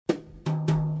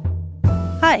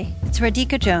Hi, it's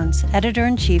Radhika Jones,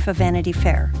 Editor-in-Chief of Vanity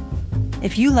Fair.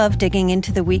 If you love digging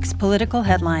into the week's political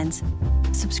headlines,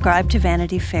 subscribe to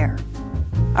Vanity Fair.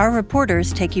 Our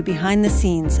reporters take you behind the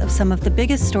scenes of some of the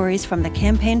biggest stories from the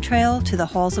campaign trail to the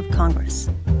halls of Congress.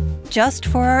 Just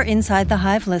for our Inside the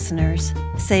Hive listeners,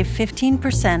 save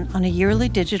 15% on a yearly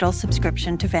digital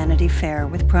subscription to Vanity Fair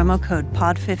with promo code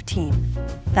POD15.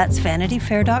 That's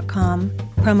vanityfair.com,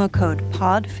 promo code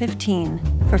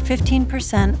POD15 for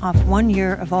 15% off 1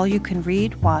 year of all you can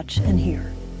read, watch, and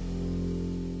hear.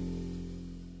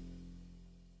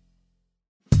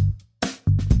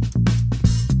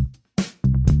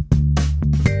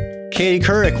 Katie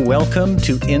Couric, welcome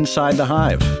to Inside the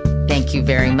Hive. Thank you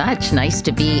very much. Nice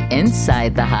to be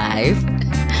inside the hive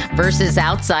versus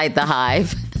outside the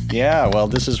hive. Yeah, well,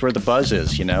 this is where the buzz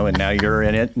is, and now you're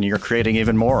in it and you're creating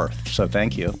even more. So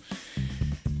thank you.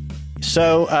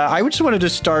 So I just wanted to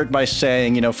start by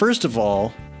saying, first of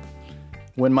all,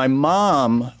 when my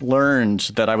mom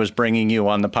learned that I was bringing you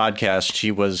on the podcast,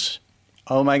 she was,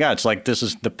 oh my God, it's like this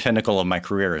is the pinnacle of my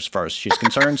career as far as she's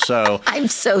concerned. So I'm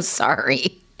so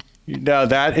sorry. No,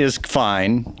 that is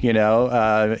fine,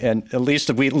 and at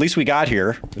least we got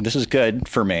here. This is good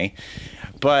for me.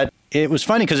 But it was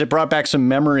funny because it brought back some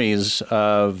memories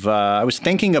of, I was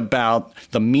thinking about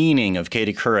the meaning of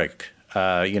Katie Couric,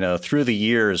 through the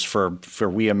years for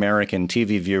we American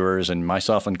TV viewers and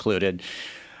myself included,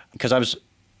 because I've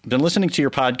been listening to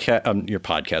your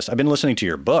podcast. I've been listening to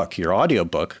your book, your audio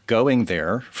book, going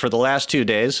there for the last 2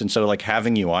 days. And so like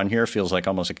having you on here feels like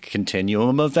almost a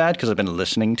continuum of that because I've been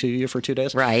listening to you for 2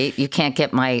 days. Right. You can't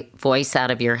get my voice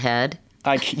out of your head.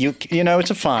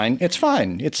 It's fine. It's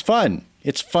fine. It's fun.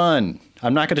 It's fun.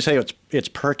 I'm not going to say it's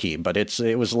perky, but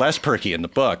it was less perky in the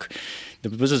book.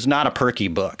 This is not a perky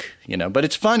book, but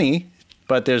it's funny,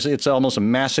 but it's almost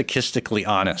masochistically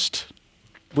honest,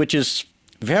 which is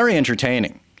very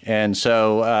entertaining. And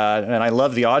so, and I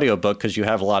love the audiobook because you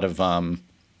have a lot of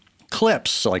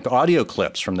clips, like audio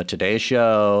clips from the Today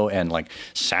Show and like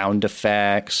sound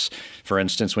effects. For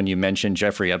instance, when you mention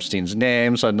Jeffrey Epstein's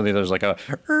name, suddenly there's like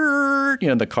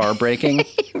the car braking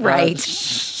right.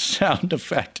 Sound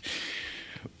effect.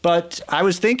 But I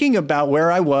was thinking about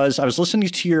where I was listening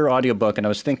to your audiobook and I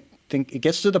was think it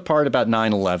gets to the part about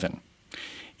 9/11.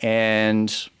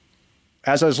 And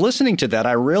as I was listening to that,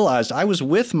 I realized I was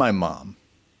with my mom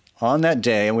on that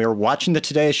day, and we were watching the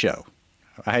Today Show.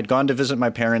 I had gone to visit my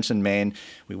parents in Maine.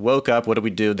 We woke up. What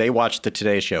do? They watched the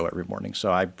Today Show every morning.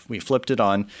 So we flipped it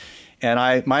on,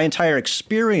 and my entire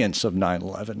experience of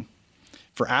 9/11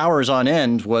 for hours on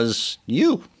end was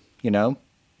you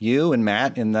and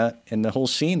Matt in the whole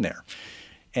scene there.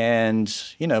 And,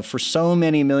 for so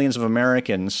many millions of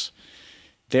Americans,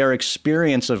 their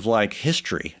experience of like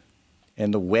history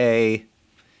and the way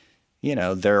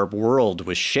their world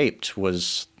was shaped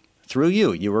was through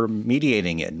you. You were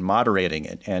mediating it and moderating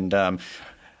it. And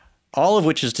all of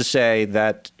which is to say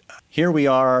that here we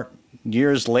are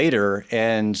years later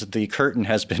and the curtain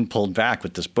has been pulled back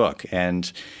with this book.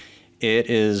 And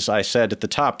it is, I said at the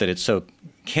top that it's so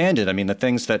candid. I mean, the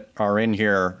things that are in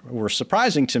here were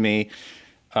surprising to me.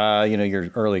 Your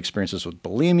early experiences with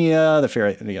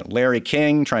bulimia, Larry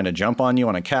King trying to jump on you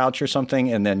on a couch or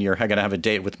something, and then you're going to have a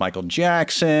date with Michael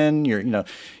Jackson. You're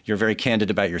very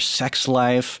candid about your sex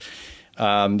life.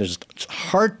 There's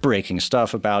heartbreaking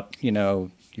stuff about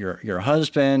your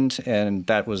husband, and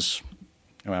that was.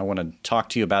 I want to talk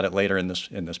to you about it later in this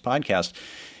podcast.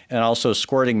 And also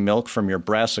squirting milk from your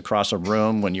breasts across a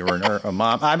room when you were a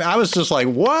mom. I was just like,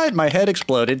 what? My head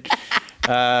exploded.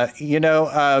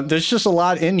 There's just a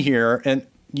lot in here. And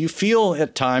you feel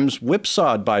at times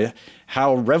whipsawed by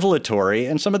how revelatory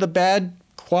and some of the bad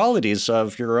qualities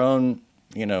of your own,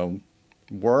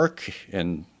 work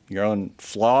and your own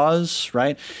flaws,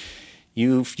 right?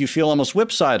 You feel almost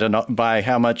whipsawed by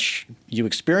how much you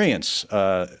experience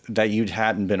that you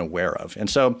hadn't been aware of. And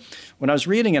so when I was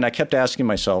reading it, I kept asking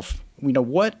myself,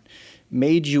 what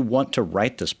made you want to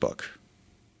write this book?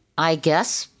 I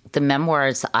guess the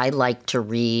memoirs I like to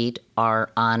read are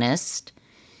honest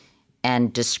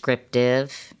and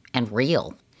descriptive and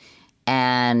real.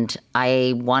 And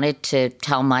I wanted to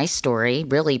tell my story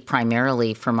really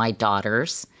primarily for my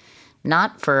daughters.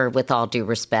 Not for, with all due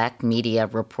respect, media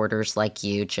reporters like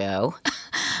you, Joe.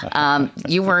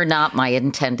 You were not my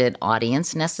intended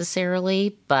audience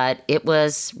necessarily, but it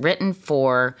was written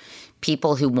for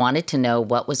people who wanted to know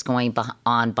what was going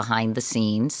on behind the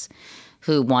scenes,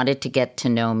 who wanted to get to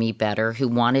know me better, who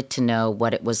wanted to know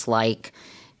what it was like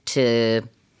to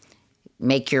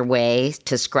make your way,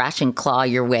 to scratch and claw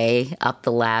your way up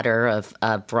the ladder of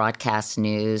broadcast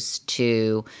news,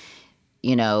 to,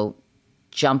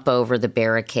 jump over the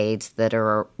barricades that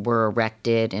were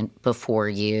erected before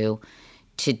you,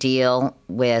 to deal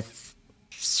with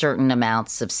certain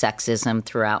amounts of sexism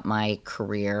throughout my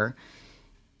career,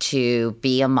 to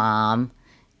be a mom,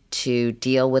 to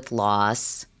deal with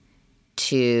loss,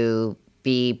 to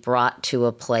be brought to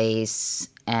a place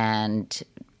and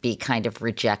be kind of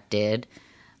rejected.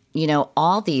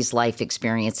 All these life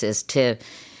experiences, to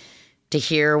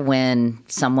hear when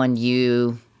someone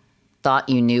you thought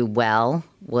you knew well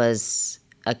was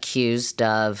accused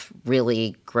of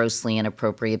really grossly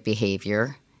inappropriate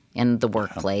behavior in the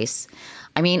workplace.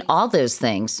 I mean, all those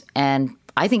things. And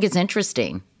I think it's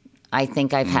interesting. I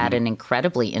think I've had an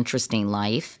incredibly interesting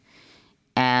life.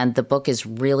 And the book is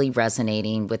really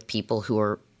resonating with people who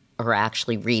are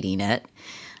actually reading it.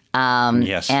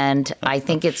 Yes. And I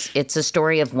think it's a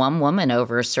story of one woman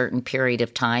over a certain period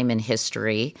of time in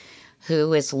history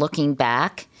who is looking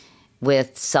back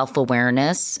with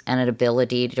self-awareness and an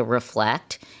ability to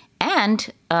reflect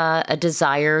and a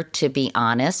desire to be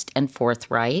honest and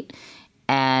forthright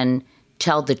and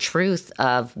tell the truth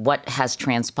of what has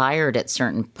transpired at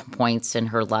certain points in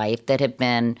her life that have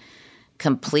been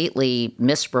completely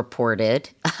misreported,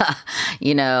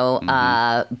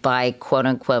 by quote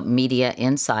unquote media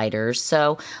insiders.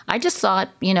 So I just thought,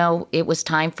 it was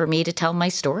time for me to tell my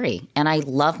story. And I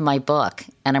love my book,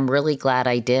 and I'm really glad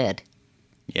I did.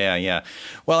 Yeah.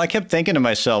 Well, I kept thinking to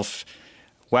myself,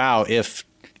 wow, if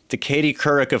the Katie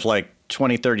Couric of like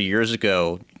 20, 30 years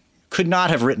ago could not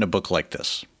have written a book like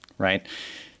this, right?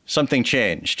 Something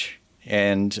changed.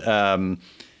 And,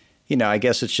 I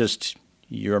guess it's just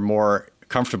you're more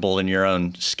comfortable in your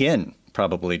own skin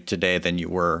probably today than you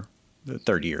were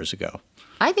 30 years ago.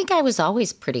 I think I was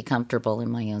always pretty comfortable in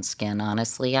my own skin,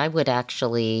 honestly. I would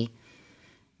actually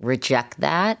reject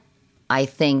that. I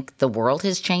think the world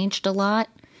has changed a lot.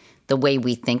 The way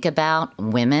we think about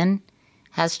women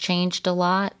has changed a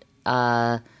lot.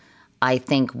 I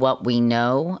think what we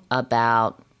know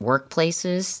about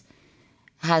workplaces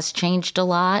has changed a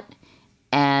lot.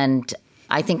 And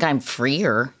I think I'm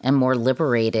freer and more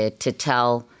liberated to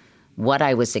tell what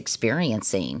I was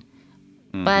experiencing.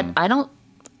 But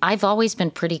I've always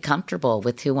been pretty comfortable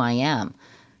with who I am.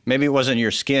 Maybe it wasn't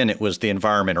your skin, it was the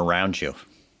environment around you.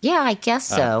 Yeah, I guess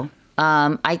so.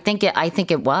 I think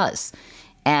it was.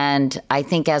 And I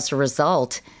think as a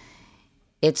result,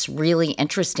 it's really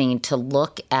interesting to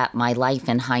look at my life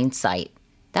in hindsight.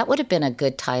 That would have been a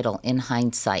good title, In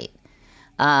Hindsight.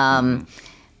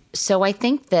 So I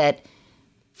think that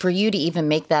for you to even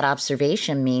make that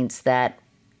observation means that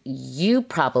you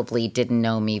probably didn't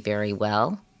know me very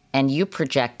well, and you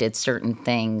projected certain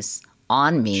things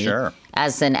on me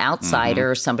as an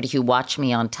outsider, somebody who watched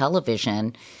me on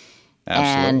television.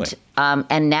 Absolutely.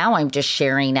 And now I'm just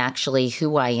sharing actually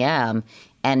who I am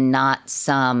and not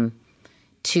some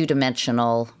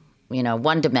two-dimensional,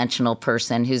 one-dimensional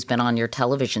person who's been on your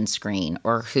television screen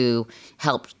or who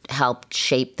helped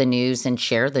shape the news and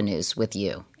share the news with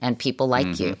you and people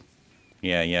like you.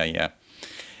 Yeah.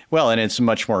 Well, and it's a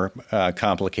much more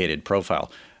complicated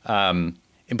profile.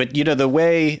 But, the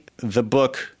way the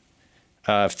book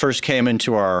first came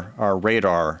into our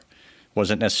radar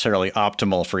wasn't necessarily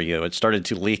optimal for you. It started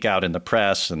to leak out in the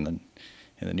press and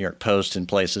in the New York Post and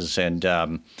places. And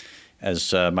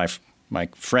as my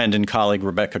friend and colleague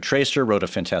Rebecca Tracer wrote a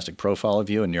fantastic profile of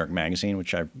you in New York Magazine,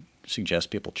 which I suggest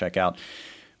people check out.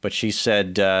 But she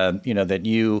said, that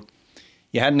you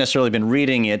hadn't necessarily been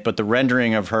reading it, but the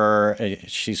rendering of her,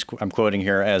 I'm quoting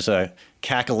here, as a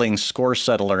cackling score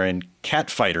settler and cat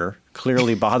fighter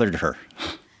clearly bothered her,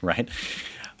 right?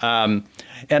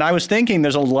 And I was thinking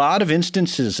there's a lot of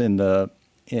instances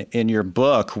in your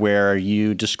book where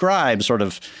you describe sort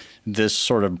of this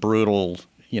sort of brutal,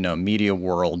 media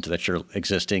world that you're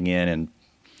existing in, and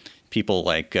people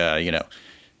like,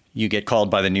 you get called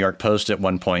by the New York Post at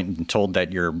one point and told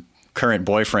that your current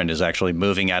boyfriend is actually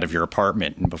moving out of your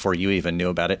apartment and before you even knew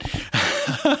about it.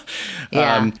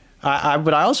 Yeah.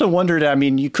 But I also wondered,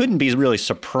 you couldn't be really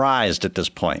surprised at this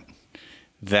point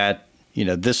that,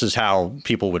 this is how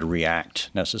people would react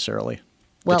necessarily.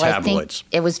 Well, I think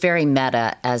it was very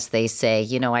meta, as they say.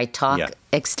 I talk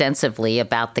extensively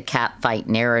about the cat fight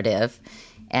narrative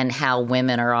and how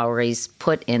women are always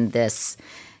put in this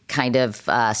kind of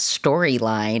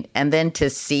storyline, and then to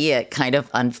see it kind of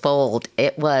unfold,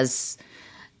 it was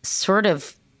sort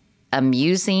of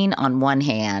amusing on one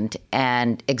hand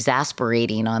and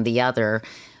exasperating on the other.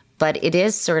 But it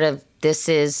is sort of, this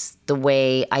is the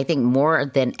way I think more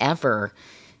than ever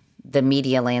the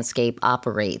media landscape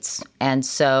operates. And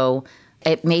so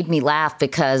it made me laugh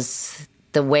because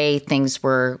the way things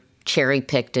were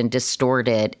cherry-picked and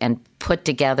distorted and put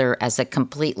together as a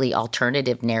completely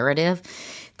alternative narrative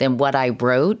than what I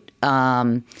wrote,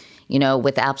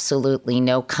 with absolutely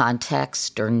no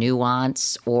context or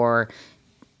nuance or,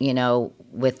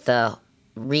 with the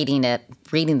reading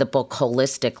the book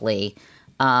holistically.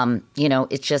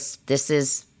 It's just, this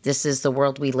is the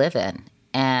world we live in.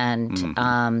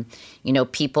 And,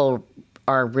 people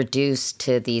are reduced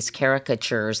to these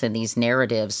caricatures, and these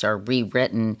narratives are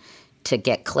rewritten to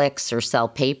get clicks or sell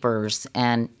papers.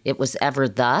 And it was ever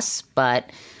thus,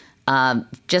 but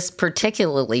just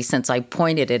particularly since I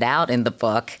pointed it out in the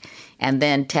book, and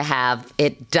then to have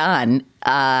it done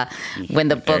when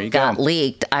the book got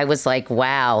leaked, I was like,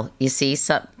 wow, you see,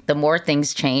 the more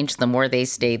things change, the more they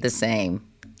stay the same.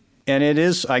 And it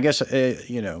is, I guess,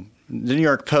 the New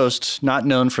York Post, not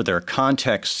known for their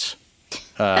context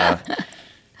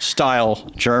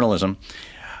style journalism.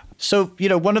 So,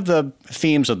 one of the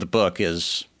themes of the book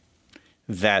is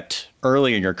that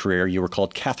early in your career, you were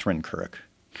called Catherine Couric.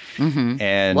 Mm-hmm.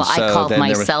 And well, so I called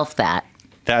myself that.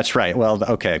 That's right. Well,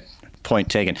 okay. Point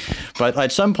taken. But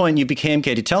at some point you became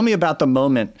Katie. Tell me about the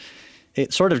moment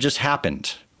it sort of just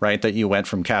happened, right? That you went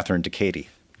from Catherine to Katie.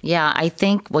 Yeah, I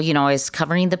think, I was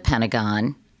covering the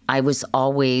Pentagon. I was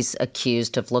always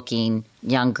accused of looking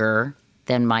younger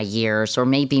than my years, or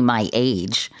maybe my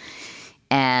age.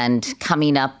 And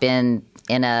coming up in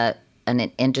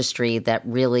an industry that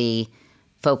really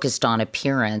focused on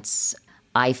appearance,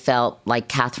 I felt like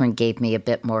Catherine gave me a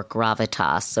bit more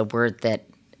gravitas, a word that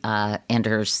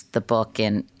enters the book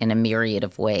in a myriad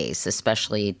of ways,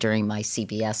 especially during my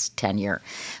CBS tenure.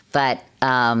 But,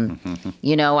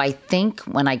 I think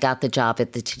when I got the job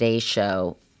at the Today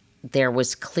Show, there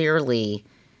was clearly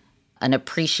an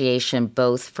appreciation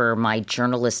both for my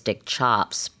journalistic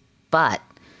chops, but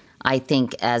I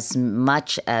think as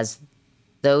much as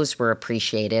those were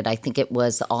appreciated, I think it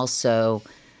was also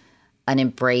an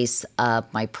embrace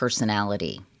of my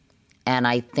personality. And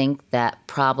I think that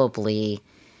probably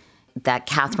that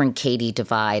Catherine-Katie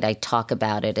divide, I talk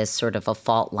about it as sort of a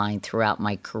fault line throughout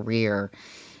my career.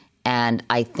 And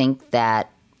I think that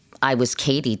I was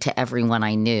Katie to everyone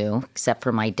I knew, except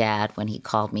for my dad when he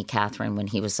called me Catherine when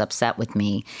he was upset with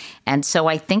me. And so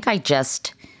I think I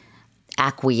just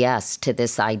acquiesced to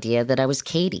this idea that I was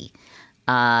Katie.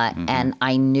 And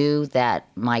I knew that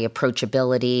my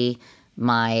approachability,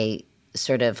 my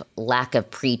sort of lack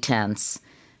of pretense,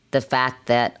 the fact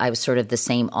that I was sort of the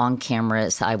same on camera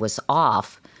as I was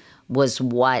off, was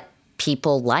what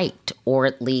people liked, or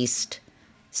at least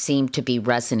seemed to be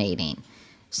resonating.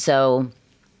 So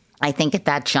I think at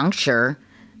that juncture,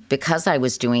 because I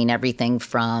was doing everything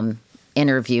from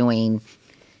interviewing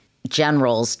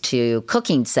generals to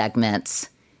cooking segments,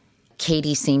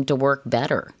 Katie seemed to work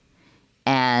better.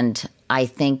 And I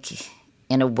think,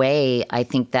 in a way,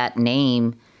 that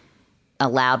name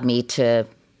allowed me to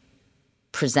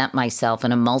present myself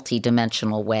in a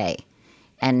multidimensional way,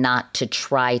 and not to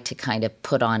try to kind of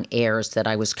put on airs that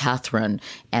I was Catherine,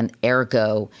 and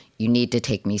ergo, you need to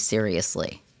take me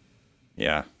seriously.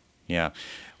 Yeah, yeah.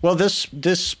 Well, this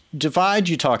divide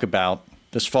you talk about,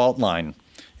 this fault line,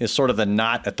 is sort of the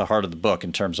knot at the heart of the book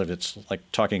in terms of it's like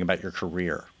talking about your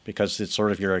career, because it's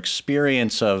sort of your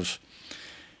experience of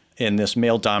in this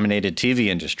male-dominated TV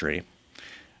industry.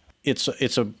 It's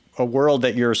a world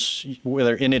that you're,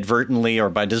 whether inadvertently or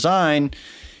by design,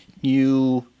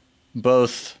 you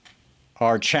both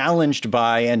are challenged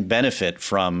by and benefit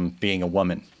from being a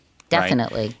woman.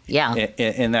 Definitely, right? Yeah.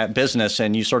 In that business,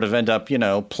 and you sort of end up,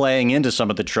 playing into some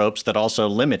of the tropes that also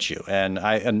limit you. And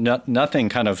nothing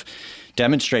kind of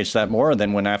demonstrates that more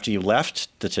than when after you left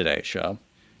the Today Show,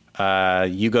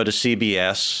 you go to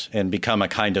CBS and become a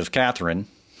kind of Catherine,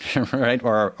 right?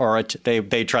 Or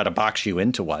they try to box you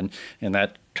into one, and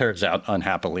that turns out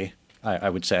unhappily, I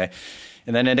would say.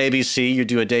 And then at ABC, you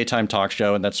do a daytime talk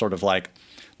show, and that's sort of like,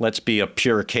 let's be a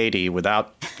pure Katie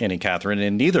without any Catherine,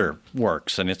 and neither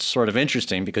works. And it's sort of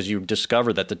interesting because you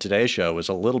discover that the Today Show is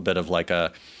a little bit of like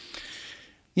a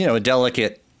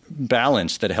delicate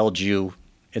balance that held you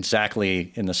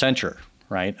exactly in the center,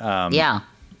 right? Yeah.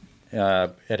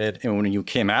 And when you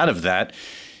came out of that,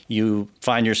 you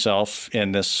find yourself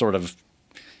in this sort of,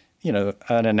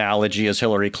 an analogy as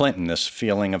Hillary Clinton, this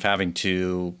feeling of having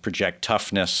to project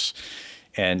toughness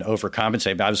and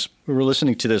overcompensate. We were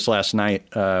listening to this last night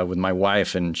with my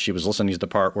wife, and she was listening to the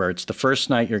part where it's the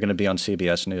first night you're going to be on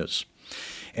CBS News.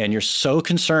 And you're so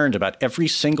concerned about every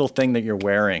single thing that you're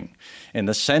wearing, and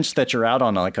the sense that you're out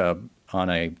on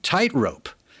a tightrope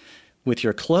with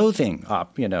your clothing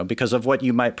up, because of what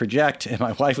you might project. And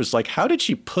my wife was like, how did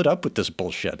she put up with this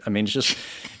bullshit? I mean,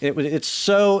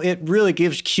 it really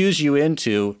cues you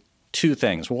into two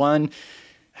things. One,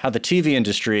 how the TV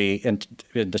industry and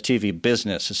the TV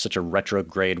business is such a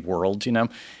retrograde world,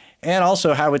 and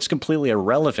also how it's completely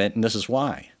irrelevant, and this is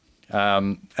why,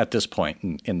 at this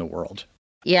point in the world.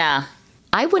 Yeah.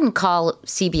 I wouldn't call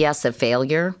CBS a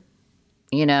failure.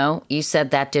 You said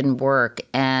that didn't work.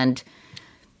 And,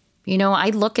 I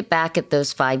look back at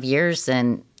those 5 years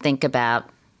and think about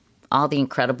all the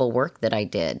incredible work that I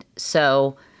did.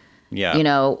 So, yeah.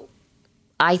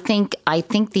 I think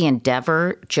the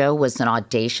endeavor, Joe, was an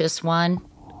audacious one.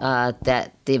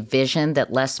 That the vision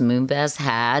that Les Moonves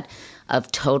had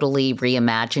of totally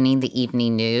reimagining the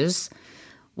evening news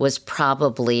was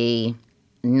probably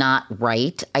not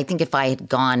right. I think if I had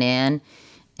gone in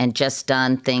and just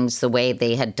done things the way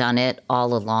they had done it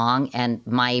all along, and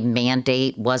my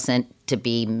mandate wasn't to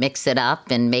mix it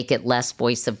up and make it less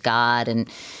voice of God and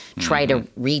try to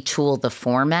retool the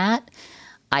format,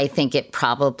 I think it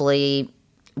probably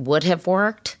would have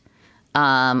worked,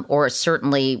 or it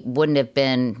certainly wouldn't have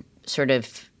been sort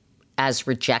of as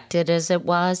rejected as it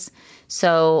was.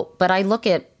 So, but I look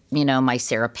at, my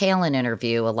Sarah Palin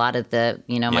interview, a lot of the,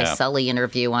 my Sully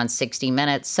interview on 60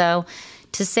 Minutes. So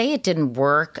to say it didn't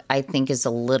work, I think is a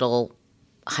little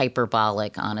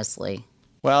hyperbolic, honestly.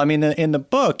 Well, I mean, in the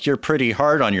book, you're pretty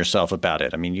hard on yourself about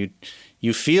it. I mean,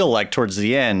 you feel like towards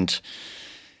the end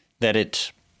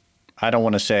that I don't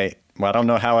want to say, well, I don't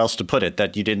know how else to put it,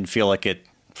 that you didn't feel like it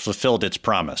fulfilled its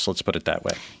promise. Let's put it that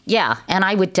way. Yeah, and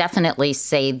I would definitely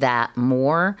say that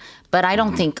more, but I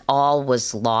don't think all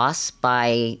was lost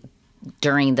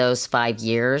during those 5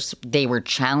 years. They were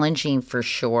challenging for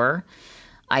sure.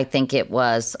 I think it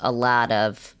was a lot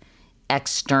of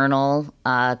external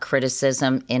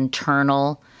criticism,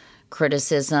 internal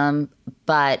criticism,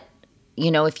 but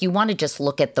if you want to just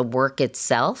look at the work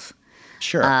itself,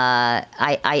 sure.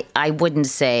 I wouldn't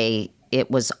say it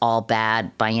was all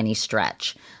bad by any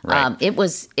stretch. Right. It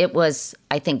was,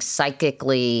 I think,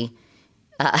 psychically,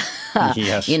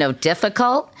 yes.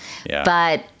 difficult. Yeah.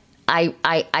 But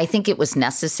I think it was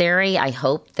necessary. I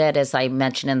hope that, as I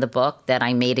mentioned in the book, that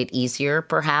I made it easier,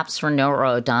 perhaps, for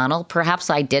Norah O'Donnell. Perhaps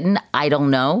I didn't. I don't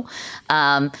know.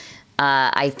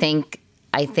 I think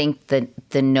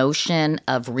the notion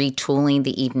of retooling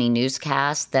the evening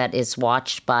newscast that is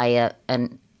watched by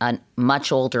a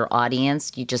much older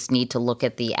audience, you just need to look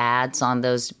at the ads on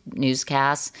those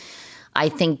newscasts. I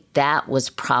think that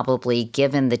was probably,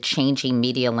 given the changing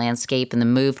media landscape and the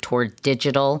move toward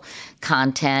digital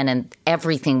content and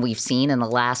everything we've seen in the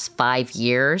last 5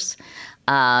 years,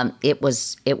 it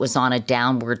was on a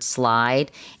downward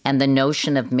slide. And the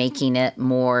notion of making it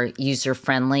more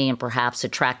user-friendly and perhaps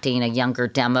attracting a younger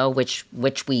demo, which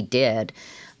we did.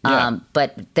 Yeah.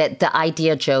 But the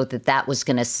idea, Joe, that was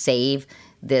going to save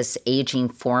this aging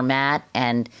format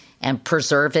and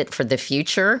preserve it for the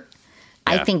future,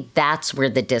 yeah. I think that's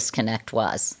where the disconnect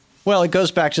was. Well, it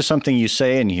goes back to something you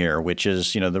say in here, which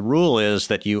is, the rule is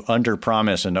that you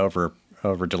under-promise and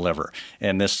over-deliver.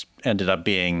 And this ended up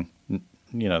being,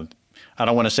 I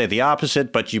don't want to say the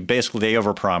opposite, but they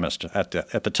over-promised at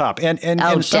the top. And in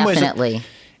some definitely. ways,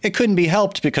 it couldn't be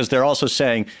helped because they're also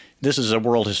saying this is a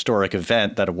world historic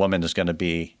event that a woman is going to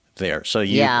be there. So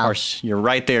you're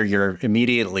right there. You're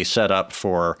immediately set up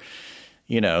for,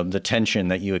 the tension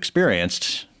that you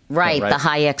experienced. Right, the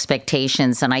high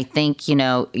expectations. And I think,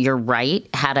 you're right.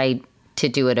 Had I to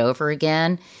do it over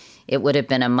again, it would have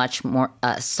been a much more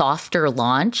softer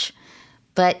launch.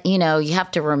 But, you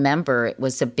have to remember, it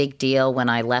was a big deal when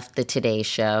I left the Today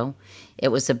Show. It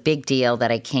was a big deal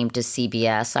that I came to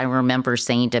CBS. I remember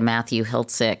saying to Matthew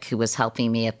Hiltzik, who was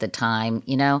helping me at the time,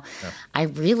 I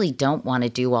really don't want to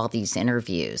do all these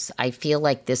interviews. I feel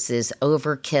like this is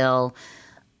overkill.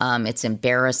 It's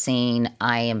embarrassing.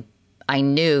 I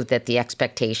knew that the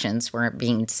expectations weren't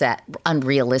being set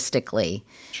unrealistically.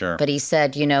 Sure. But he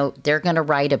said, they're going to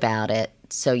write about it,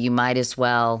 so you might as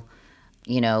well,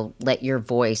 let your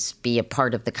voice be a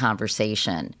part of the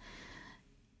conversation.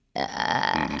 Could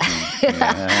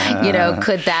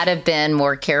that have been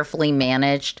more carefully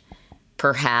managed?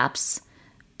 Perhaps.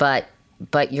 But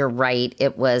you're right.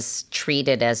 It was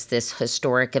treated as this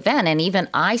historic event. And even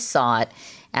I saw it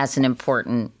as an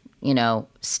important,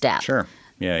 step. Sure.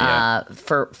 Yeah.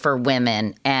 For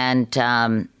women. And,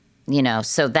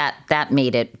 so that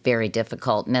made it very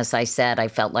difficult. And as I said, I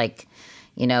felt like,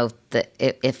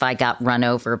 if I got run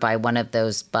over by one of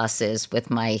those buses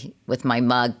with my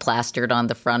mug plastered on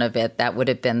the front of it, that would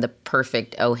have been the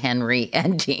perfect O. Henry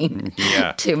ending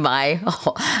to my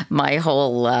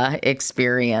whole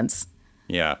experience.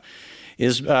 Yeah.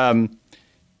 Is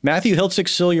Matthew Hiltzik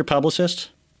still your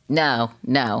publicist? No.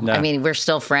 I mean, we're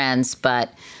still friends,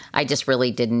 but I just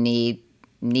really didn't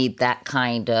need that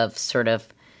kind of sort of,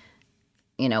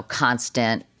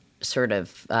 constant sort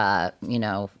of,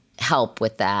 help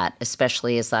with that,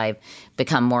 especially as I've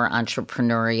become more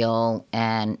entrepreneurial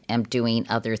and am doing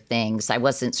other things. I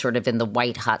wasn't sort of in the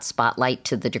white hot spotlight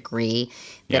to the degree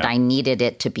that I needed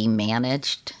it to be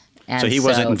managed. And so he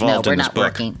wasn't involved in this book?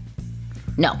 Working.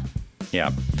 No.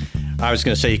 Yeah. I was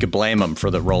going to say you could blame him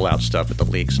for the rollout stuff with the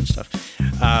leaks and stuff.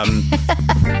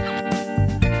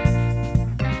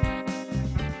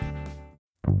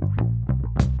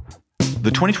 The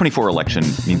 2024 election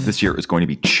means this year is going to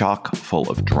be chock full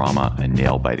of drama and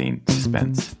nail-biting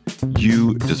suspense.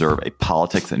 You deserve a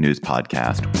politics and news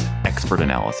podcast with expert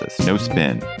analysis, no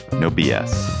spin, no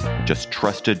BS, just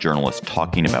trusted journalists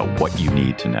talking about what you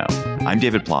need to know. I'm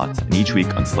David Plotz, and each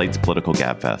week on Slate's Political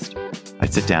Gabfest, I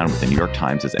sit down with the New York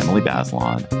Times' Emily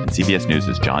Bazelon and CBS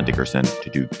News' John Dickerson to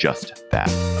do just that.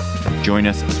 Join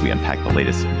us as we unpack the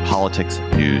latest in politics,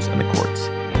 news, and the courts.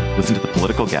 Listen to the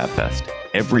Political Gabfest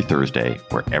every Thursday,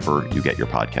 wherever you get your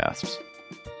podcasts.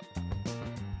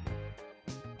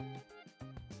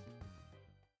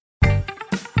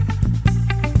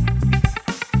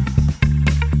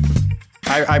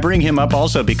 I bring him up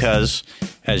also because,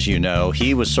 as you know,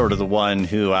 he was sort of the one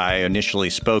who I initially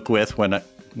spoke with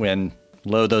when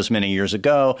lo, those many years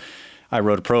ago, I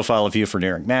wrote a profile of you for New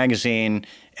York Magazine,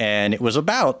 and it was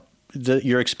about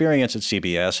your experience at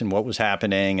CBS and what was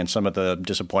happening and some of the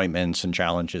disappointments and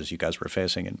challenges you guys were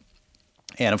facing.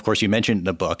 And of course, you mentioned in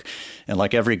the book, and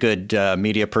like every good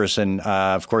media person,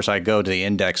 of course, I go to the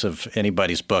index of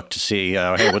anybody's book to see,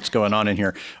 hey, what's going on in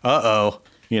here? Uh-oh,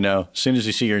 as soon as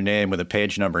you see your name with a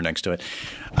page number next to it.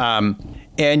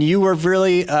 And you were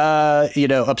really,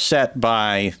 upset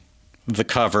by the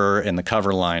cover and the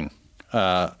cover line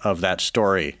of that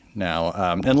story now.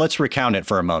 And let's recount it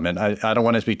for a moment. I don't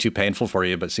want it to be too painful for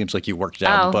you, but it seems like you worked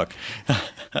out the book.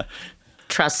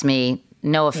 Trust me,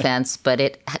 no offense, but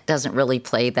it doesn't really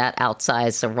play that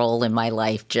outsized a role in my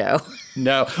life, Joe.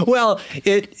 No. Well,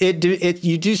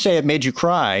 you do say it made you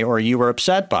cry or you were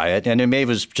upset by it, and it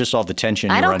was just all the tension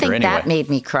you were under anyway. I don't think that made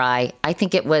me cry. I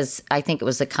think it was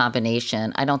a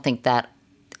combination. I don't think that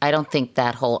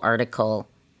whole article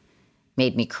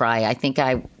made me cry. I think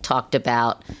I talked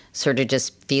about sort of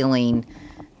just feeling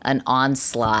an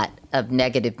onslaught of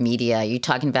negative media. Are you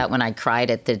talking about when I cried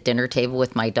at the dinner table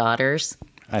with my daughters?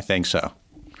 I think so.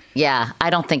 Yeah, I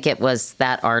don't think it was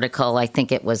that article. I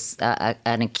think it was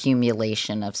an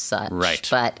accumulation of such. Right.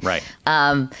 But right.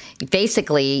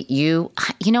 Basically,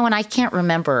 and I can't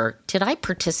remember. Did I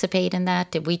participate in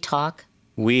that? Did we talk?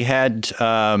 We had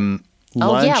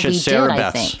lunch at Sarah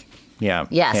Beth's. Yeah.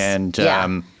 Yes.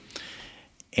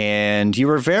 And you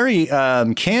were very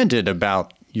candid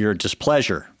about your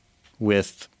displeasure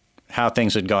with how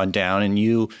things had gone down, and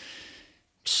you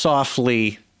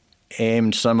softly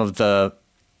aimed some of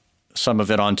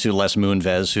it onto Les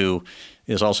Moonves, who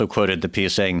is also quoted in the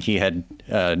piece saying he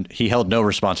held no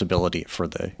responsibility for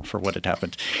what had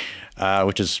happened,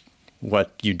 which is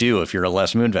what you do if you're a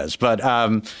Les Moonves. But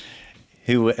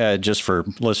who, just for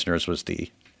listeners, was the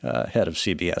head of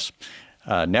CBS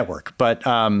network. But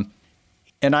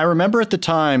and I remember at the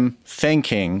time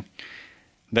thinking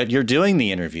that you're doing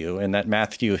the interview and that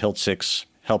Matthew Hiltzick's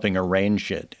helping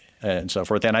arrange it and so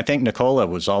forth. And I think Nicola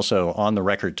was also on the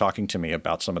record talking to me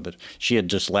about she had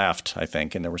just left, I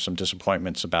think, and there were some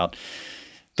disappointments about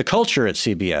the culture at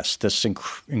CBS, this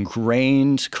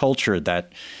ingrained culture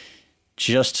that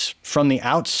just from the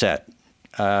outset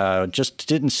just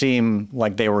didn't seem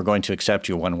like they were going to accept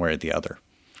you one way or the other.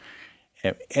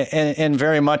 And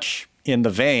very much in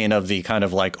the vein of the kind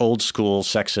of like old school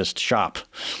sexist shop,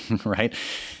 right,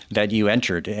 that you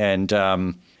entered. And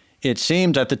it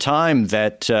seemed at the time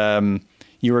that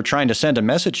you were trying to send a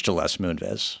message to Les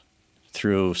Moonves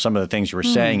through some of the things you were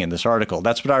saying in this article.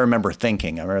 That's what I remember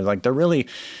thinking. I remember they're really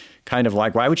kind of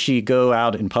like, why would she go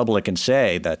out in public and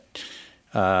say that,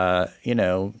 or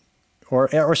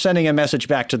sending a message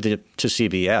back to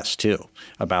CBS too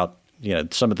about,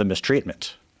 some of the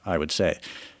mistreatment, I would say,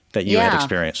 that you had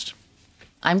experienced.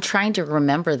 I'm trying to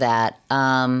remember that.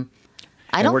 I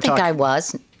don't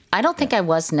think I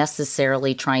was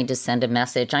necessarily trying to send a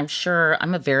message. I'm sure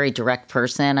I'm a very direct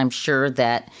person. I'm sure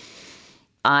that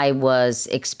I was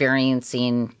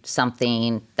experiencing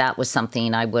something that was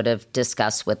something I would have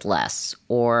discussed with Les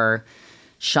or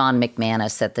Sean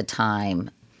McManus at the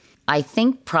time. I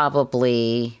think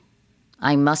probably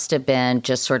I must have been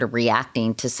just sort of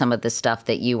reacting to some of the stuff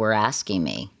that you were asking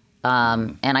me.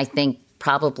 And I think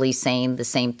probably saying the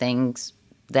same things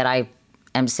that I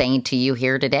am saying to you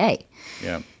here today.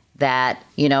 Yeah. That,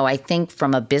 I think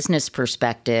from a business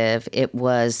perspective, it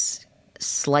was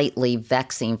slightly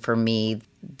vexing for me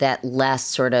that Les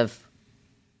sort of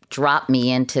dropped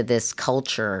me into this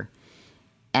culture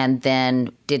and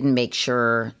then didn't make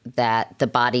sure that the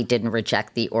body didn't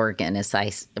reject the organ, as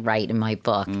I write in my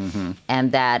book.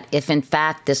 And that if, in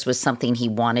fact, this was something he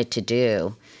wanted to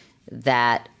do,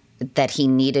 that he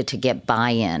needed to get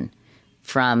buy-in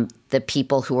from the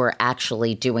people who are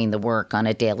actually doing the work on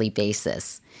a daily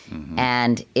basis.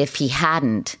 And if he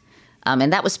hadn't,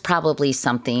 and that was probably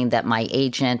something that my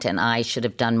agent and I should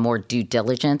have done more due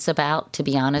diligence about, to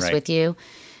be honest with you.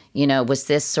 You know, was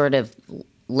this sort of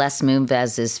Les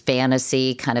Moonves'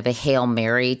 fantasy, kind of a Hail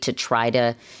Mary to try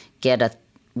to get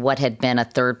what had been a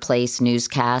third-place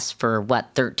newscast for,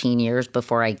 13 years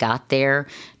before I got there,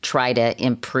 try to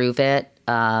improve it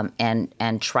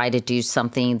and try to do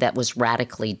something that was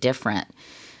radically different.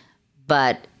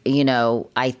 But, you know,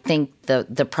 I think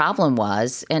the problem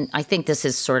was, and I think this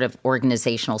is sort of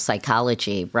organizational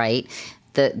psychology, right?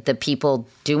 The people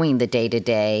doing the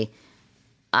day-to-day,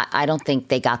 I don't think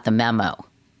they got the memo.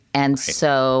 And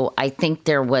so I think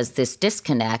there was this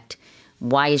disconnect.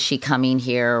 Why is she coming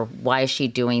here? Why is she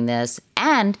doing this?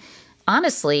 And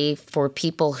honestly, for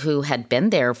people who had been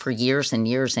there for years and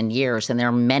years and years, and there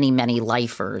are many, many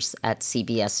lifers at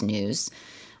CBS News,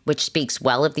 which speaks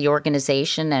well of the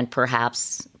organization and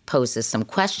perhaps poses some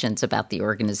questions about the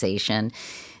organization,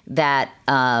 that,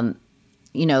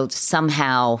 you know,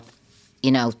 somehow,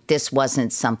 you know, this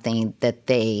wasn't something that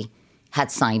they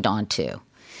had signed on to.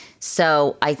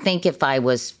 So I think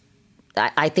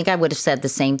I think I would have said the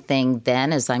same thing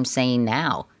then as I'm saying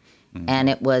now. And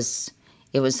it was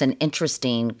an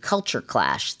interesting culture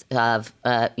clash of,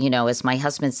 you know, as my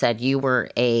husband said, you were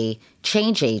a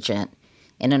change agent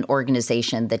in an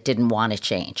organization that didn't want to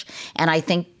change. And I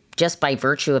think just by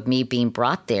virtue of me being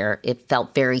brought there, it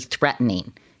felt very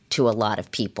threatening to a lot of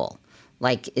people.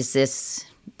 Like, is this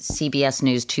CBS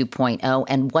News 2.0,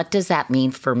 and what does that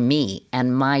mean for me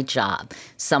and my job?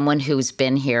 Someone who's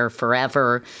been here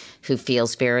forever, who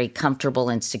feels very comfortable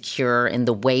and secure in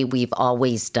the way we've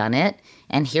always done it.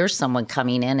 And here's someone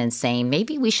coming in and saying,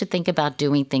 maybe we should think about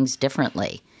doing things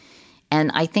differently.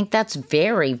 And I think that's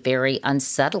very, very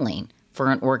unsettling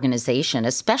for an organization,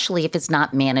 especially if it's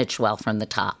not managed well from the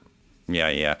top.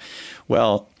 Yeah.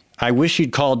 Well, I wish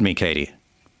you'd called me, Katie,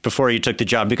 before you took the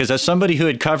job, because as somebody who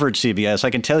had covered CBS,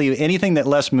 I can tell you anything that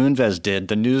Les Moonves did,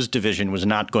 the news division was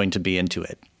not going to be into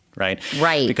it, right?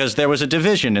 Right. Because there was a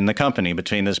division in the company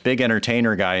between this big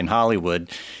entertainer guy in Hollywood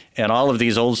and all of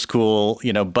these old school,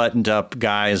 you know, buttoned up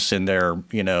guys in their,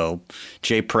 you know,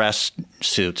 J Press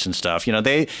suits and stuff. You know,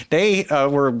 they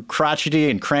were crotchety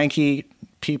and cranky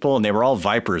people, and they were all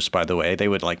vipers, by the way. They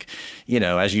would, like, you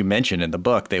know, as you mentioned in the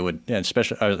book, they would,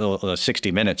 especially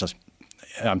 60 Minutes,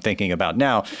 I'm thinking about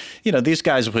now, you know, these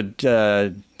guys would,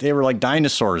 they were like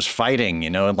dinosaurs fighting, you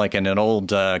know, like in an old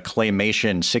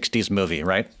claymation 60s movie,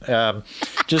 right?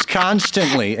 Just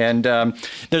constantly. And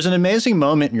there's an amazing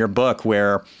moment in your book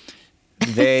where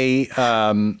you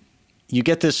have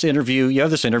this interview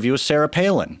with Sarah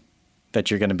Palin that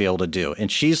you're going to be able to do.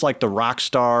 And she's like the rock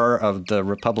star of the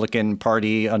Republican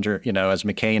Party under, you know, as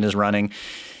McCain is running.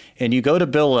 And you go to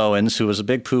Bill Owens, who was a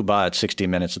big poobah at 60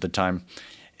 Minutes at the time.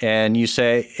 And he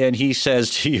says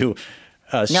to you,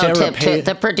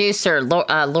 the producer,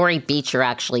 Lori Beecher,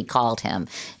 actually called him.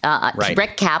 Right.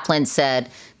 Rick Kaplan said,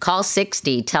 call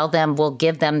 60, tell them we'll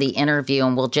give them the interview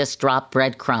and we'll just drop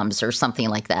breadcrumbs or something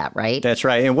like that, right? That's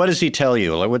right. And what does he tell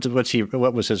you?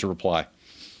 What was his reply?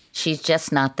 She's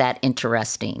just not that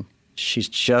interesting. She's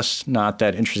just not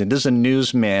that interesting. This is a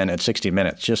newsman at 60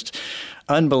 Minutes. Just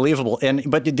unbelievable.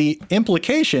 But the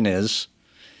implication is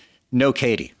no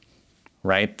Katie.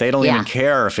 Right? They don't even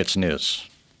care if it's news.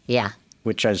 Yeah.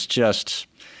 Which is just,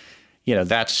 you know,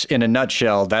 that's, in a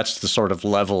nutshell, that's the sort of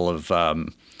level of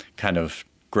kind of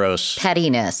gross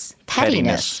pettiness,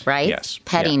 right? Yes.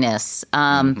 Pettiness.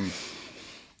 Yeah.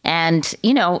 And,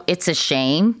 you know, it's a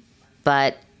shame,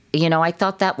 but, you know, I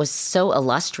thought that was so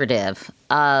illustrative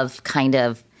of kind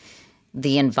of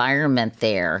the environment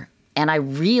there. And I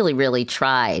really, really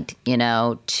tried, you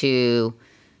know, to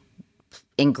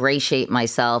ingratiate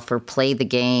myself or play the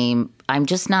game.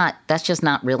 That's just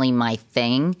not really my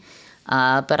thing.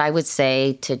 But I would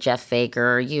say to Jeff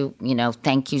Fager, you know,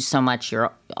 thank you so much.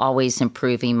 You're always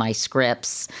improving my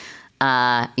scripts.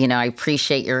 You know, I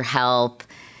appreciate your help.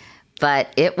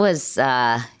 But it was,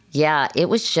 it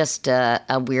was just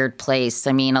a weird place.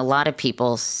 I mean, a lot of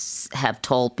people have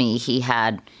told me he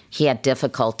had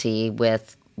difficulty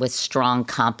with strong,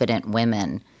 competent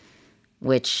women,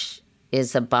 which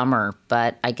is a bummer,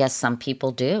 but I guess some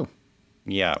people do.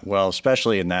 Yeah, well,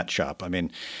 especially in that shop. I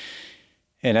mean,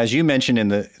 and as you mentioned in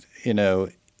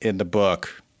the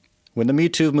book, when the Me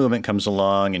Too movement comes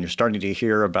along and you're starting to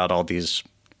hear about all these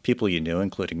people you knew,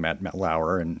 including Matt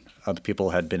Lauer and other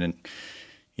people had been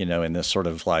in this sort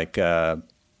of like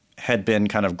had been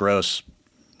kind of gross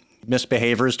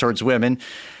misbehaviors towards women.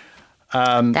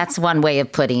 That's one way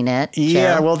of putting it.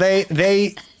 Yeah, Joe. well,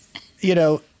 they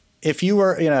if you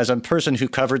were, as a person who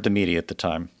covered the media at the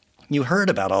time, you heard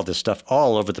about all this stuff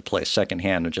all over the place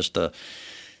secondhand, of just the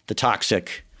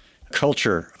toxic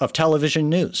culture of television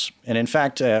news. And in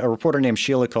fact, a reporter named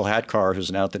Sheila Kolhatkar,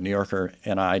 who's now at the New Yorker,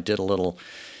 and I did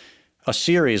a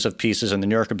series of pieces in the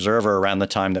New York Observer around the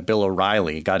time that Bill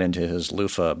O'Reilly got into his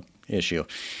loofah issue.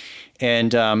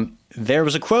 And there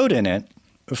was a quote in it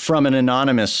from an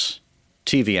anonymous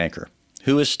TV anchor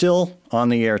who is still on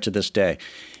the air to this day.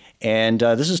 And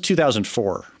this is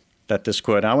 2004, this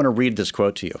quote. I want to read this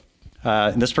quote to you.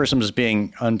 And this person was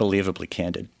being unbelievably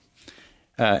candid.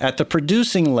 At the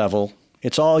producing level,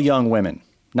 it's all young women,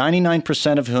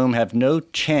 99% of whom have no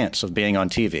chance of being on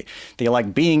TV. They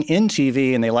like being in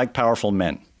TV and they like powerful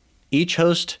men. Each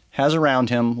host has around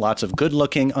him lots of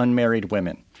good-looking, unmarried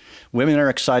women. Women are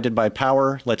excited by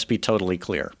power, let's be totally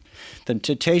clear. The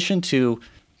temptation to,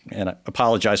 and I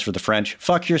apologize for the French,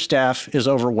 fuck your staff is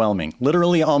overwhelming,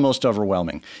 literally almost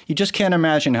overwhelming. You just can't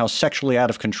imagine how sexually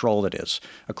out of control it is.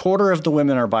 A quarter of the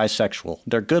women are bisexual.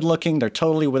 They're good looking, they're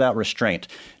totally without restraint.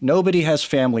 Nobody has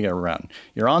family around.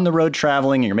 You're on the road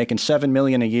traveling, and you're making $7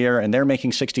 million a year, and they're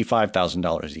making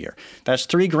 $65,000 a year. That's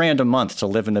 $3,000 a month to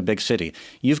live in the big city.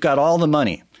 You've got all the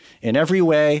money. In every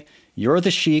way, you're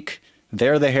the chic,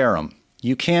 they're the harem.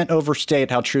 You can't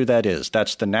overstate how true that is.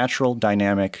 That's the natural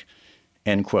dynamic.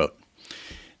 End quote.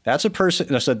 That's a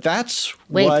person. So that's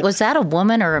Wait, was that a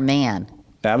woman or a man?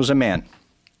 That was a man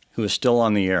who is still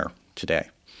on the air today.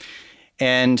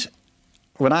 And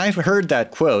when I heard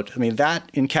that quote, I mean,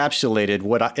 that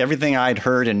encapsulated everything I'd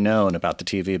heard and known about the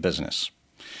TV business,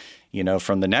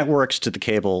 from the networks to the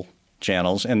cable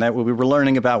channels, and that we were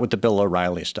learning about with the Bill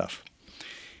O'Reilly stuff.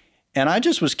 And I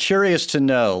just was curious to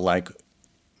know, like,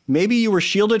 maybe you were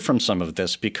shielded from some of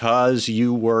this because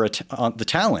you were the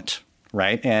talent.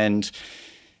 Right. And,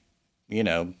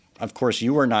 of course,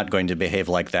 you were not going to behave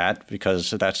like that because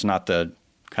that's not the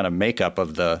kind of makeup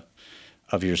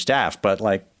of your staff. But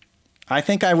I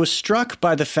think I was struck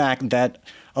by the fact that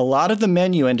a lot of the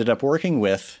men you ended up working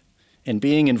with and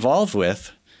being involved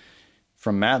with,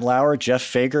 from Matt Lauer, Jeff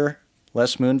Fager,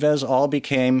 Les Moonves, all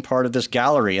became part of this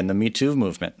gallery in the Me Too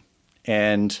movement.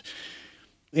 And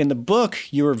in the book,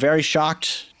 you were very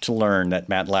shocked to learn that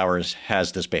Matt Lauer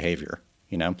has this behavior,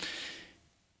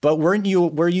 But were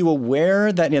you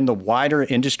aware that in the wider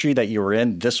industry that you were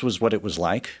in, this was what it was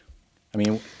like? I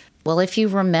mean, well, if you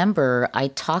remember, I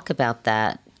talk about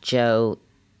that, Joe,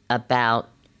 about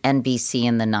NBC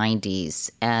in the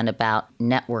 90s and about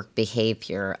network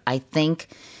behavior. I think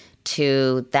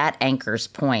to that anchor's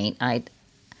point,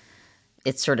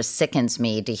 it sort of sickens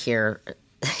me to hear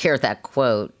that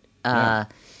quote. Yeah.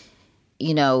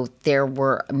 There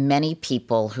were many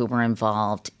people who were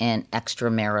involved in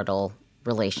extramarital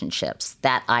relationships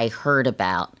that I heard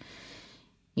about,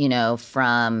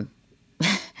 from,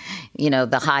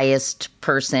 the highest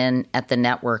person at the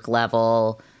network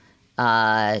level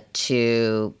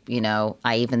to,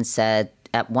 I even said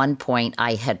at one point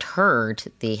I had heard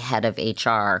the head of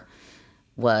HR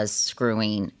was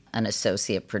screwing an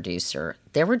associate producer.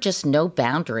 There were just no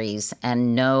boundaries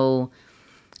and no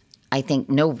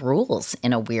rules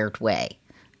in a weird way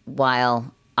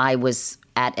while I was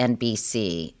at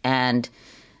NBC. And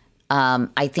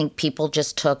I think people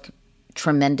just took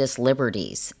tremendous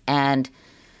liberties. And,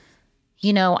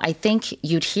 I think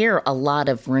you'd hear a lot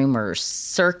of rumors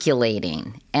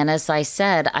circulating. And as I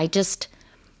said, I just,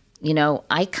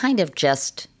 I kind of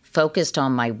just focused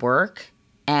on my work.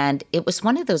 And it was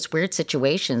one of those weird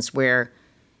situations where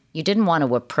you didn't want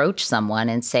to approach someone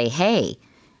and say, hey,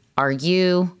 are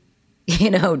you,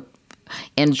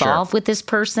 involved with this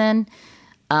person?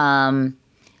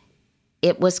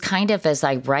 It was kind of, as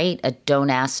I write, a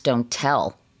don't ask, don't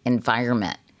tell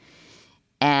environment.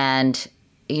 And,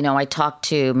 I talked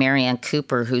to Marianne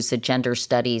Cooper, who's a gender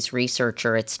studies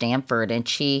researcher at Stanford, and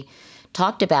she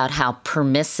talked about how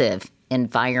permissive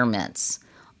environments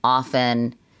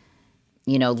often,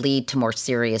 lead to more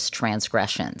serious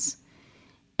transgressions.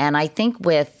 And I think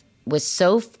with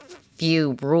so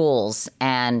few rules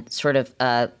and sort of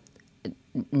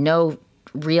no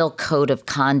real code of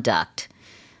conduct,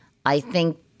 I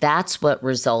think that's what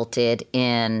resulted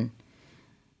in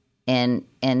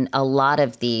a lot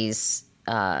of these,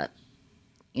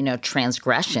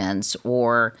 transgressions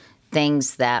or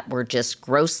things that were just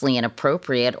grossly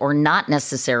inappropriate or not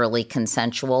necessarily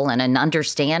consensual, and an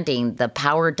understanding the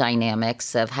power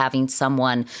dynamics of having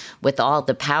someone with all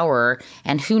the power.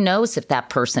 And who knows if that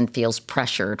person feels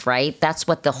pressured, right? That's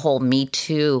what the whole Me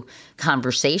Too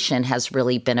conversation has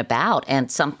really been about, and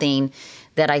something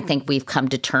that I think we've come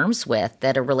to terms with,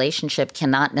 that a relationship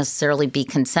cannot necessarily be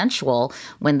consensual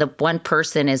when the one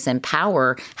person is in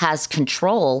power, has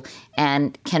control,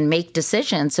 and can make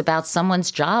decisions about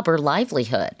someone's job or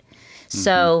livelihood. Mm-hmm.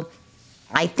 So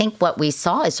I think what we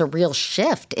saw is a real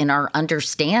shift in our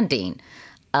understanding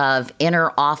of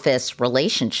inner office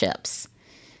relationships.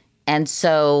 And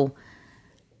so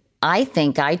I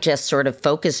think I just sort of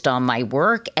focused on my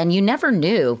work, and you never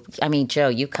knew. I mean, Joe,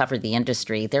 you covered the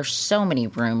industry. There's so many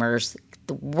rumors,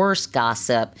 the worst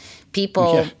gossip.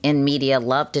 People in media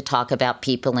love to talk about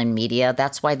people in media.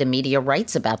 That's why the media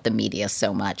writes about the media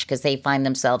so much, because they find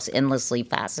themselves endlessly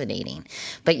fascinating.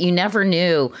 But you never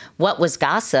knew what was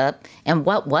gossip and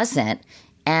what wasn't.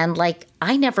 And like,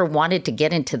 I never wanted to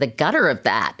get into the gutter of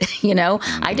that.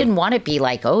 Mm-hmm. I didn't want to be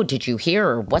like, oh, did you hear,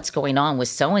 or what's going on with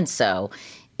so-and-so?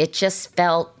 It just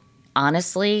felt,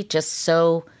 honestly, just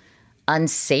so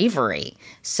unsavory.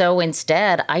 So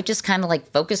instead, I just kind of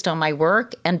like focused on my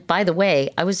work. And by the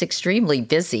way, I was extremely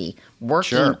busy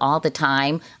working all the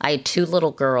time. I had 2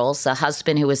 little girls, a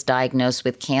husband who was diagnosed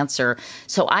with cancer.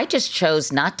 So I just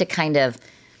chose not to kind of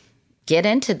get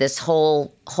into this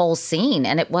whole scene.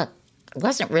 And it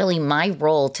wasn't really my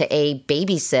role to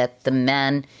babysit the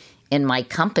men in my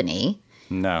company.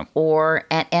 No.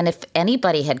 And if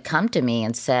anybody had come to me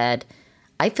and said,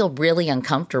 I feel really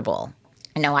uncomfortable.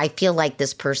 I feel like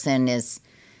this person is,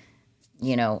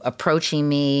 approaching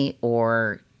me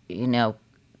or,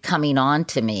 coming on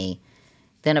to me,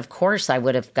 then of course I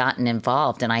would have gotten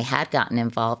involved. And I had gotten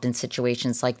involved in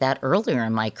situations like that earlier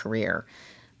in my career.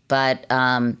 But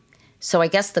so I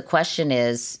guess the question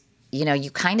is,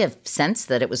 you kind of sensed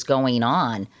that it was going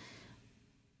on,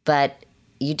 but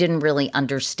you didn't really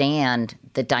understand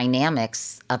the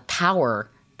dynamics of power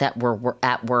that were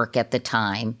at work at the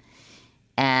time.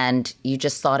 And you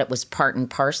just thought it was part and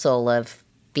parcel of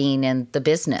being in the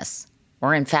business,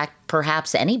 or in fact,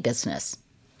 perhaps any business.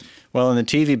 Well, in the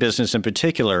TV business in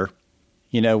particular,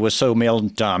 was so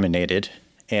male-dominated.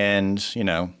 And,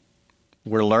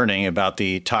 we're learning about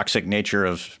the toxic nature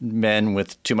of men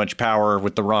with too much power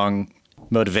with the wrong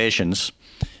motivations.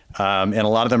 And a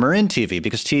lot of them are in TV,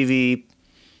 because TV,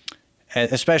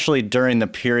 especially during the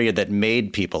period that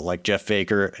made people like Jeff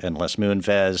Fager and Les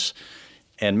Moonves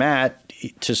and Matt,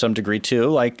 to some degree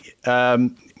too,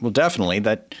 definitely,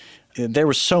 that there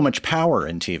was so much power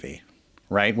in TV,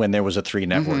 right, when there was a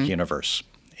 3-network universe.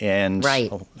 And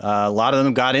a lot of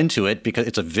them got into it because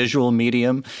it's a visual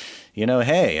medium.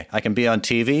 Hey, I can be on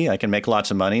TV, I can make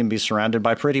lots of money and be surrounded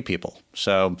by pretty people.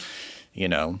 So,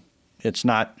 it's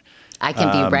not... I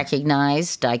can be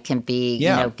recognized. I can be,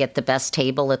 get the best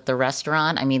table at the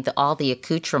restaurant. I mean, all the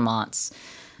accoutrements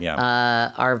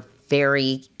are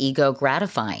very ego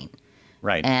gratifying.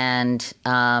 Right. And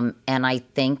I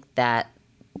think that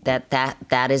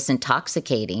is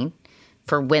intoxicating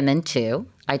for women too.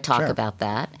 I talk about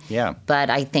that. Yeah. But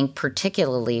I think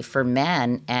particularly for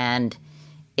men, and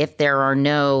if there are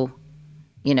no,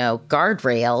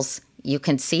 guardrails, you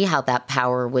can see how that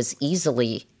power was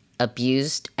easily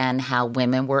abused and how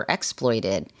women were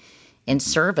exploited in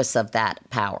service of that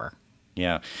power.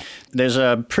 Yeah. There's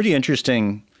a pretty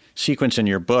interesting sequence in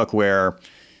your book where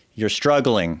you're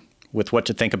struggling with what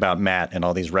to think about Matt, and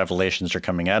all these revelations are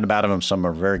coming out about him. Some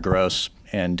are very gross.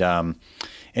 And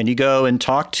you go and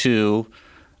talk to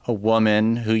a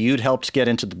woman who you'd helped get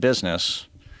into the business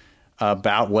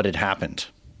about what had happened.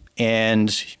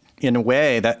 And in a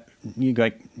way that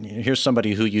here's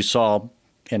somebody who you saw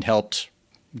and helped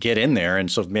get in there, and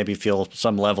so maybe feel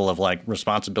some level of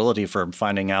responsibility for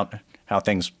finding out how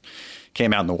things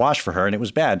came out in the wash for her, and it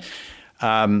was bad.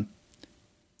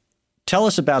 Tell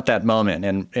us about that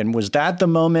moment, and was that the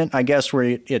moment, I guess,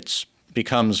 where it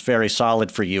becomes very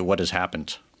solid for you what has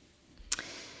happened?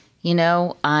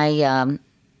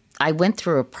 I went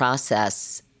through a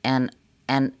process, and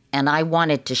I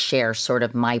wanted to share sort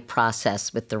of my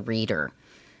process with the reader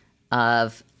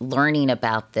of learning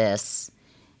about this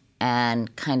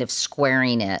and kind of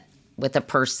squaring it with a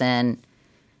person,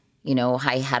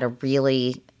 I had a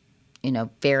really,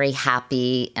 very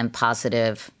happy and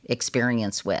positive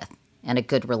experience with, and a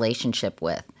good relationship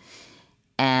with.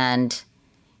 And,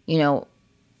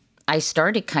 I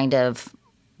started kind of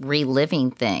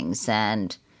reliving things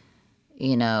and,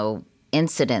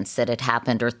 incidents that had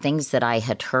happened or things that I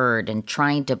had heard, and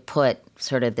trying to put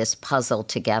sort of this puzzle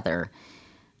together.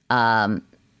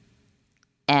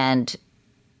 And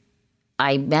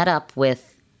I met up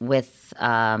with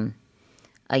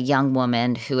a young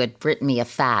woman who had written me a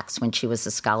fax when she was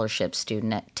a scholarship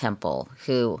student at Temple,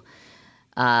 who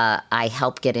I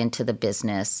helped get into the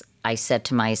business. I said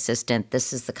to my assistant,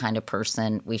 this is the kind of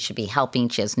person we should be helping.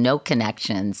 She has no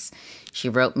connections. She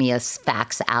wrote me a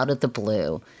fax out of the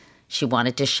blue. She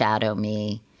wanted to shadow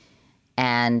me.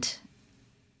 And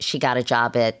she got a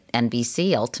job at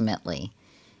NBC ultimately.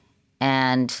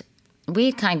 And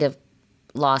we kind of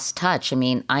lost touch. I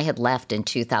mean, I had left in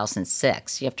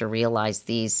 2006. You have to realize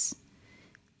these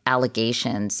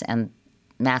allegations and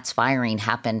Matt's firing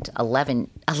happened 11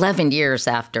 years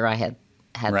after I had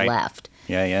right. left.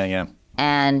 Yeah.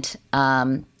 And,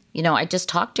 I just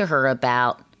talked to her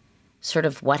about sort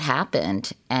of what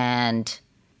happened. And,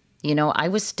 I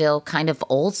was still kind of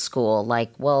old school,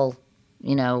 like, well,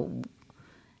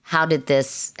 how did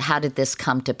this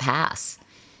come to pass?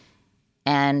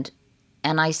 And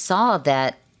I saw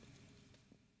that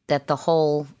the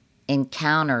whole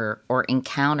encounter or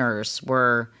encounters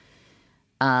were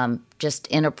just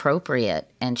inappropriate.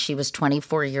 And she was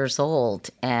 24 years old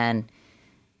and,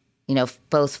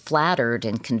 both flattered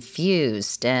and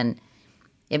confused. And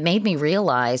it made me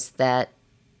realize that,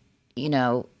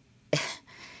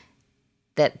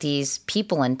 that these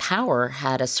people in power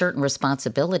had a certain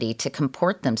responsibility to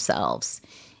comport themselves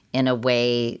in a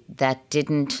way that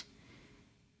didn't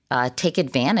take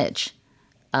advantage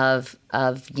of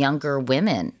younger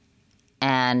women.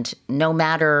 And no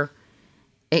matter,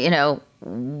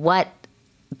 what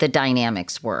the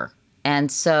dynamics were. And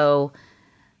so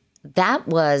that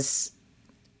was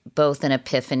both an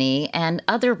epiphany and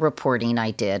other reporting I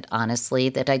did, honestly,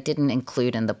 that I didn't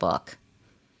include in the book.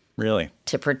 Really?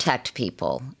 To protect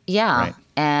people. Yeah. Right.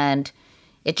 And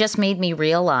it just made me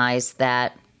realize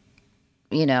that,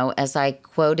 as I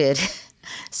quoted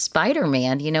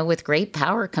Spider-Man, with great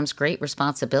power comes great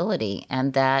responsibility.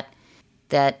 And that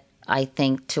I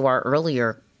think to our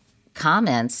earlier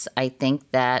comments, I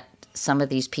think that some of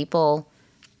these people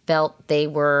felt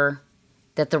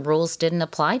that the rules didn't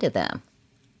apply to them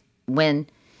when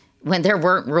there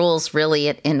weren't rules really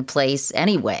in place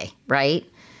anyway, right?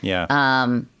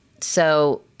 Yeah.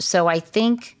 So I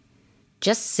think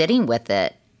just sitting with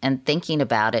it and thinking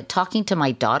about it, talking to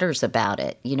my daughters about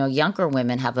it, younger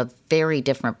women have a very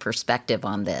different perspective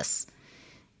on this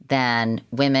than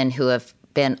women who have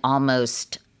been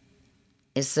almost,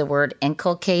 is the word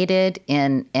inculcated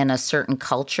in a certain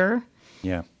culture.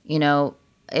 Yeah.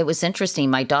 It was interesting.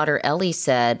 My daughter Ellie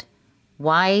said,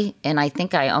 why, and I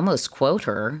think I almost quote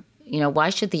her, why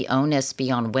should the onus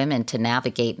be on women to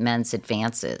navigate men's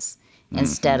advances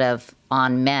instead of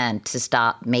on men to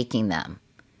stop making them?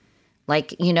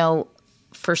 Like,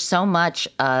 for so much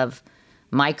of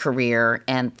my career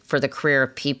and for the career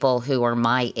of people who are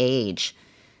my age,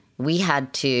 we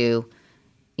had to,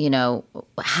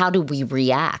 how do we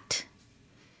react?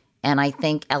 And I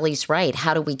think Ellie's right.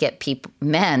 How do we get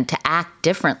men to act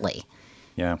differently?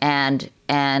 Yeah. And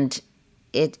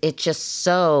it just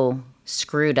so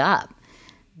screwed up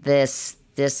this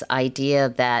idea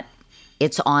that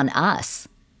it's on us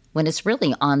when it's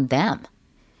really on them.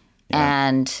 Yeah.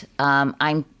 And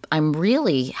I'm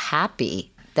really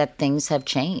happy that things have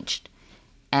changed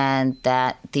and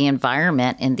that the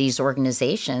environment in these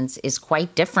organizations is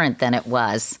quite different than it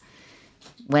was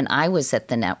when I was at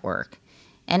the network.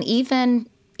 And even,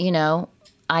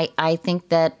 I think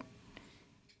that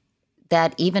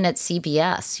even at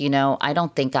CBS, I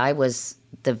don't think I was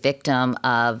the victim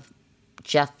of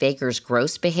Jeff Fager's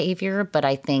gross behavior, but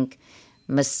I think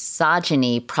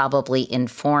misogyny probably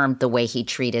informed the way he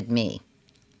treated me.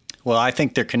 Well, I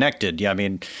think they're connected. Yeah, I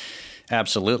mean,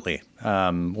 absolutely.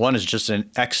 One is just an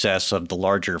excess of the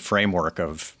larger framework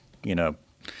of,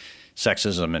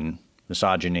 sexism and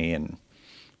misogyny and,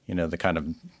 the kind of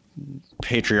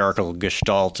patriarchal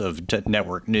gestalt of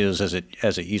network news as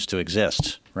it used to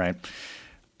exist, right?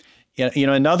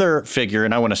 Another figure,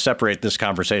 and I want to separate this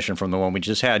conversation from the one we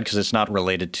just had because it's not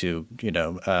related to,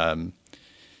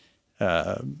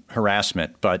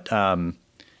 harassment, but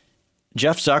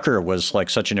Jeff Zucker was like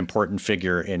such an important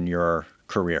figure in your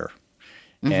career.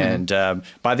 Mm-hmm. And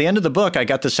by the end of the book, I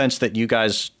got the sense that you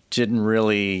guys didn't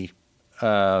really,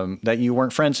 that you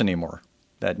weren't friends anymore,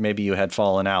 that maybe you had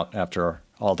fallen out after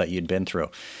all that you'd been through.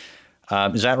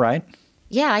 Is that right?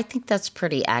 Yeah, I think that's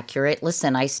pretty accurate.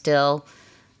 Listen, I still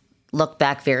look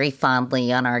back very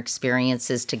fondly on our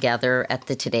experiences together at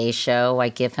the Today Show. I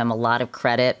give him a lot of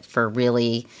credit for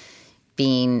really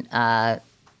being,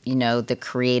 the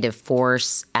creative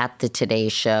force at the Today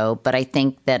Show. But I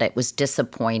think that it was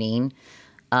disappointing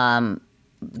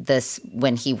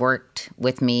when he worked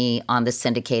with me on the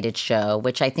syndicated show,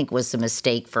 which I think was a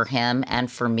mistake for him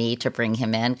and for me to bring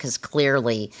him in, because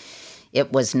clearly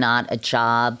it was not a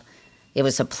job. It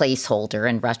was a placeholder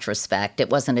in retrospect. It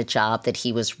wasn't a job that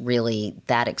he was really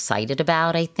that excited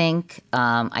about, I think.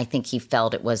 I think he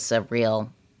felt it was a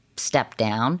real step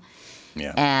down.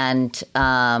 Yeah. And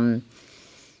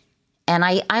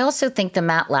I also think the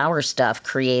Matt Lauer stuff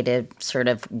created sort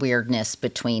of weirdness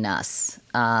between us.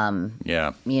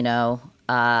 Yeah.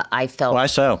 I felt Why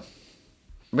so?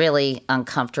 really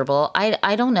uncomfortable.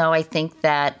 I don't know. I think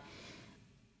that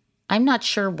I'm not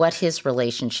sure what his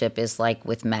relationship is like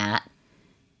with Matt,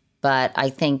 but I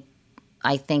think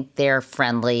they're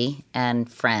friendly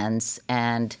and friends,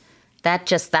 and that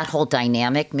whole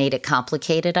dynamic made it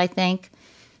complicated, I think.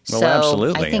 Well, So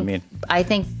absolutely. I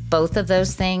think both of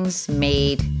those things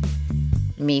made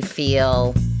me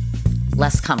feel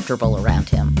less comfortable around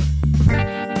him.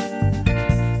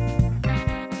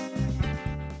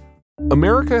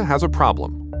 America has a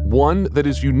problem, one that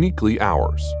is uniquely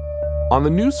ours. On the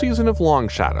new season of Long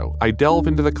Shadow, I delve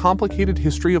into the complicated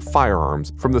history of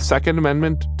firearms from the Second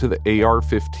Amendment to the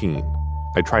AR-15.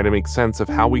 I try to make sense of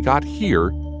how we got here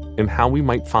and how we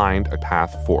might find a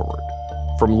path forward.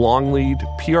 From Longlead,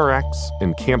 PRX,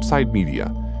 and Campside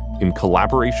Media, in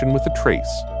collaboration with The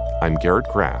Trace, I'm Garrett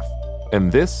Graff,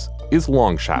 and this is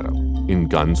Long Shadow, in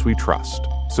Guns We Trust.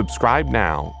 Subscribe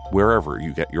now wherever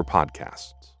you get your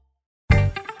podcasts.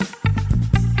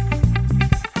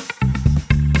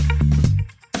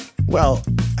 Well,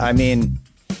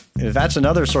 that's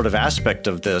another sort of aspect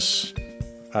of this,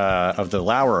 of the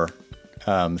Lauer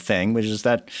thing, which is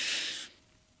that,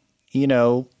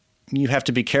 you have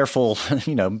to be careful,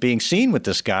 being seen with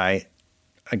this guy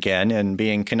again and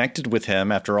being connected with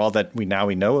him after all that we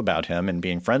know about him and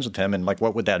being friends with him. And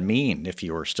what would that mean if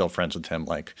you were still friends with him?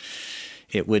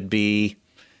 It would be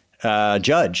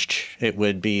judged. It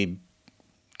would be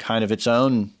kind of its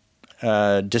own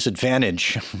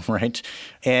disadvantage, right?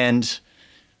 And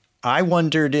I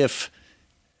wondered if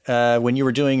when you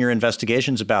were doing your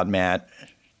investigations about Matt,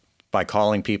 by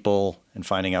calling people and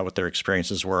finding out what their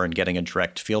experiences were and getting a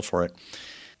direct feel for it,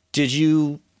 did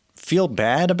you feel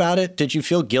bad about it? Did you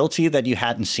feel guilty that you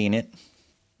hadn't seen it?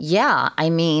 Yeah,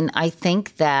 I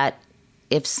think that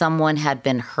if someone had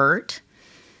been hurt,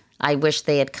 I wish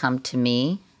they had come to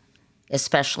me,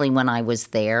 especially when I was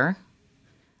there.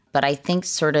 But I think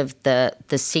sort of the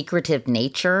secretive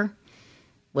nature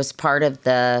was part of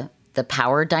the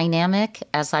power dynamic,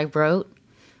 as I wrote,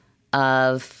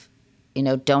 of,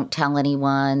 don't tell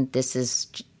anyone. This is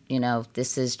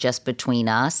just between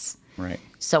us. Right.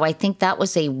 So I think that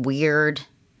was a weird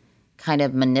kind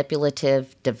of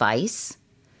manipulative device.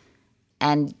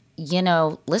 And,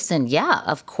 listen, yeah,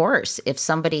 of course, if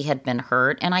somebody had been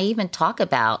hurt, and I even talk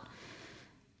about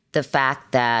the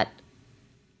fact that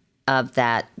of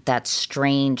that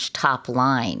strange top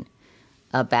line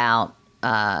about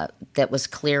that was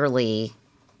clearly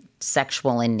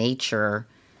sexual in nature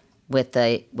with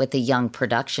a young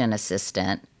production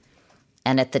assistant.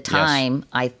 And at the time, yes,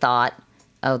 I thought,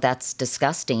 oh, that's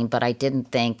disgusting, but I didn't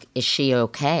think, is she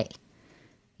okay?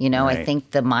 Right. I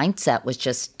think the mindset was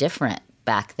just different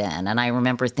back then. And I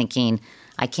remember thinking,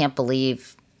 I can't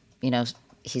believe,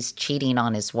 he's cheating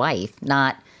on his wife,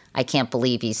 not I can't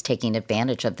believe he's taking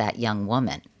advantage of that young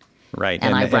woman. Right.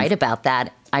 And I write about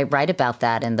that. I write about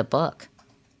that in the book.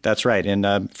 That's right.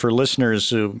 And for listeners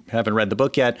who haven't read the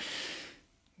book yet,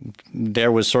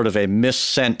 there was sort of a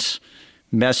missent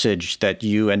message that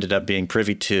you ended up being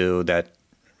privy to that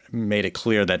made it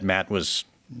clear that Matt was,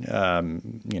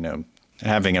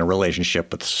 having a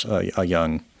relationship with a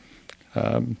young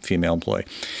female employee.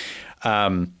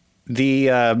 The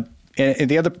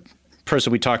other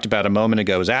person we talked about a moment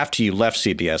ago was after you left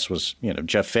CBS was,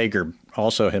 Jeff Fager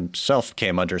also himself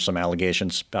came under some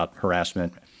allegations about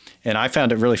harassment. And I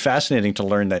found it really fascinating to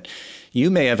learn that you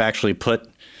may have actually put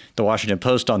the Washington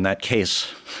Post on that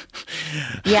case.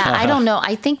 Yeah, I don't know.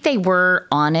 I think they were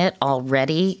on it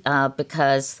already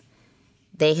because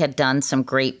they had done some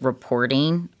great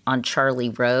reporting on Charlie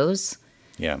Rose.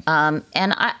 Yeah. And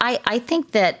I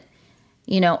think that,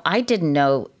 I didn't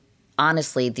know,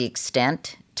 honestly, the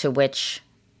extent to which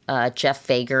Jeff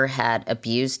Fager had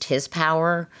abused his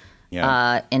power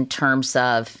in terms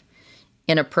of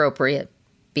inappropriate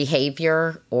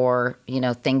behavior or,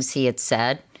 things he had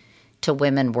said to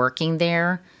women working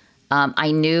there.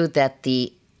 I knew that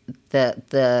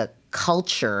the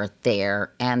culture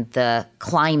there and the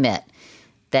climate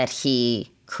that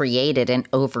he created and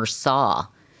oversaw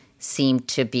seemed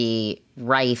to be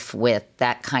rife with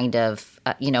that kind of,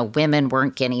 women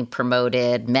weren't getting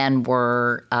promoted, men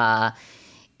were.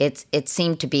 it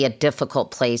seemed to be a difficult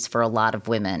place for a lot of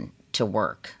women to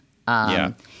work.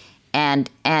 And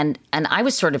I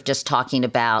was sort of just talking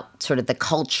about sort of the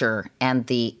culture and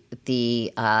the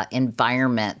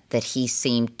environment that he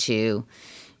seemed to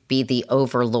be the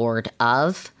overlord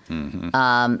of.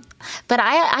 But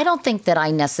I don't think that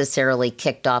I necessarily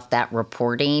kicked off that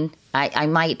reporting. I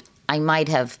might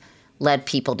have led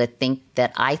people to think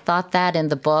that I thought that in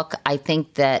the book. I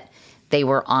think that they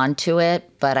were onto it,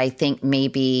 but I think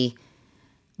maybe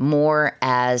more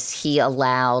as he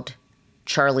allowed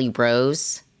Charlie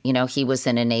Rose, he was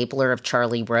an enabler of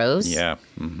Charlie Rose,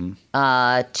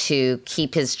 to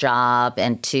keep his job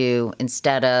and to,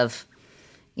 instead of,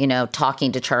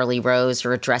 talking to Charlie Rose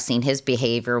or addressing his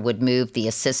behavior, would move the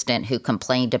assistant who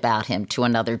complained about him to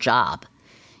another job.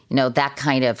 That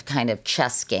kind of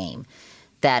chess game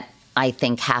that I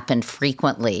think happened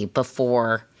frequently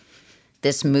before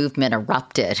this movement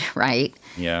erupted, right?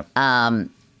 Yeah.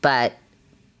 But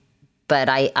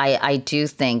I do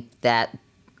think that,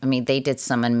 they did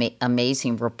some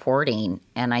amazing reporting,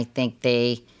 and I think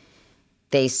they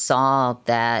saw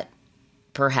that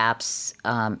perhaps,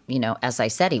 as I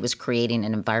said, he was creating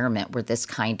an environment where this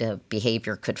kind of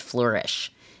behavior could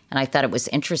flourish. And I thought it was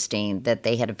interesting that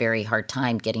they had a very hard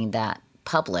time getting that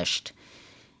published.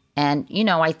 And,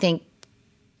 I think,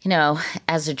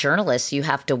 as a journalist, you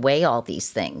have to weigh all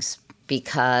these things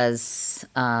because,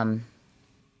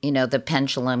 the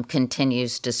pendulum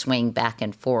continues to swing back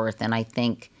and forth. And I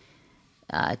think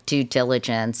due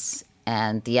diligence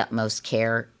and the utmost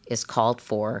care is called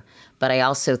for. But I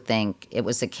also think it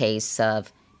was a case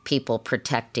of people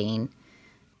protecting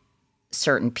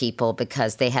certain people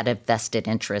because they had a vested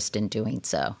interest in doing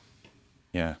so.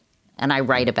 Yeah. And I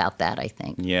write about that, I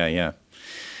think. Yeah.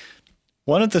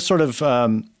 One of the sort of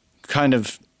kind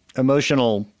of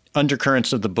emotional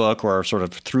undercurrents of the book, or sort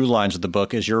of through lines of the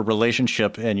book, is your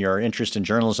relationship and your interest in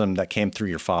journalism that came through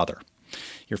your father.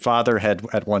 Your father had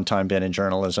at one time been in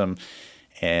journalism,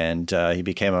 and he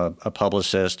became a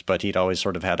publicist, but he'd always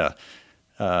sort of had a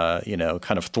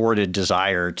kind of thwarted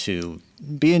desire to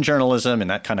be in journalism, and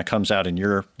that kind of comes out in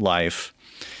your life.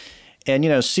 And,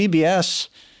 CBS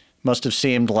must have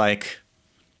seemed like,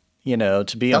 to be on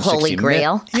 60 Minutes. The Holy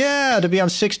Grail. Yeah, to be on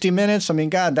 60 Minutes.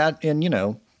 God, that,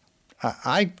 and,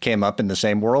 I came up in the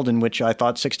same world in which I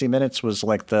thought 60 Minutes was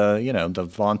like the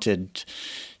vaunted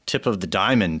tip of the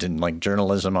diamond in like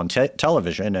journalism on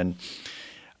television.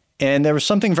 And there was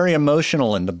something very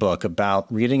emotional in the book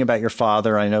about reading about your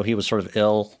father. I know he was sort of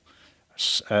ill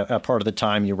a part of the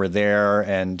time you were there,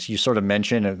 and you sort of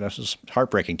mentioned, and this was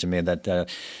heartbreaking to me, that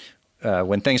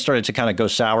when things started to kind of go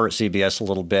sour at CBS a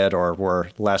little bit or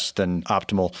were less than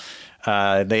optimal,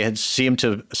 they had seemed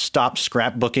to stop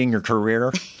scrapbooking your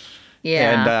career.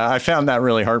 Yeah. And I found that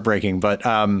really heartbreaking. But,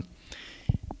 and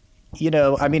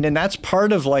that's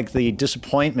part of like the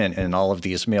disappointment in all of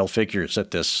these male figures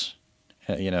at this,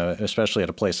 especially at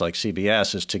a place like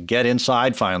CBS, is to get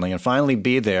inside finally and finally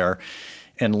be there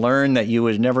and learn that you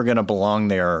were never going to belong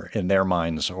there in their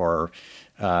minds or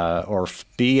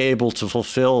be able to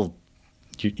fulfill,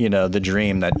 the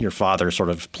dream that your father sort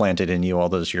of planted in you all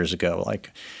those years ago. Like,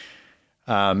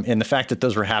 and the fact that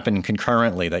those were happening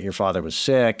concurrently, that your father was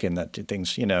sick and that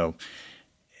things, it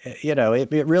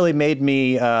really made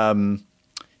me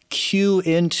cue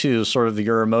into sort of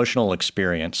your emotional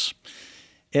experience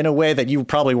in a way that you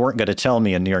probably weren't going to tell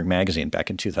me in New York Magazine back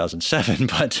in 2007.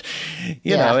 But,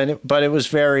 but it was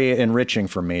very enriching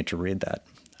for me to read that.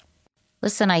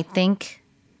 Listen, I think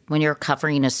when you're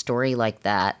covering a story like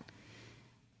that,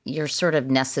 you're sort of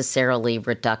necessarily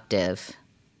reductive.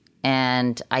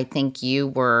 And I think you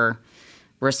were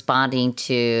responding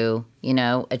to,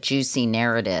 a juicy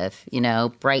narrative,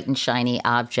 bright and shiny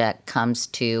object comes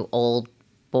to old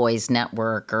boys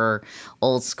network or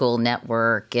old school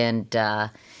network. And,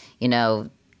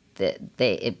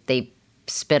 they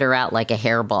spit her out like a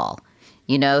hairball,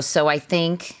 So I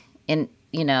think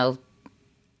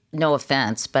no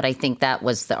offense, but I think that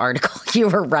was the article you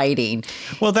were writing.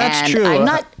 Well, that's true.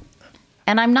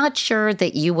 I'm not sure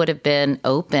that you would have been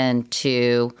open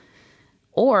to,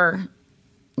 or,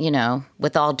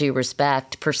 with all due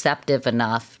respect, perceptive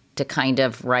enough to kind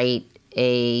of write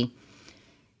a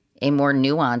more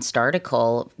nuanced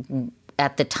article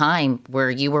at the time where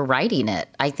you were writing it.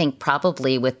 I think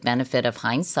probably with benefit of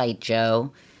hindsight,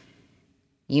 Joe,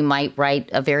 you might write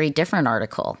a very different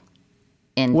article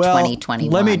in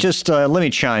 2021. Let me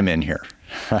chime in here.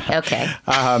 Okay.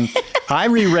 I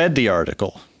reread the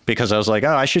article because I was like,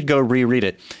 I should go reread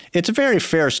it. It's a very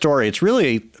fair story. It's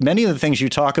really, many of the things you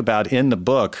talk about in the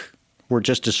book were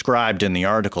just described in the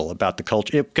article about the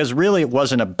culture. Because really it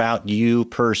wasn't about you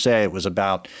per se. It was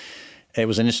about It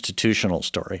was an institutional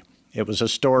story. It was a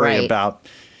story about,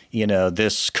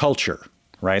 this culture,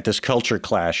 right? This culture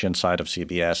clash inside of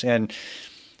CBS. And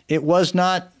it was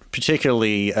not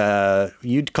particularly,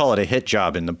 you'd call it a hit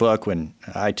job in the book, when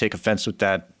I take offense with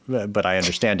that, but I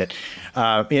understand it.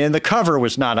 And the cover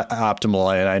was not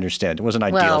optimal, and I understand. It wasn't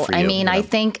ideal for you. Well, I mean, I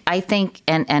think,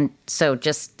 and so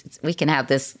just, we can have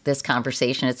this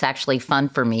conversation. It's actually fun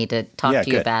for me to talk to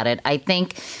you about it. I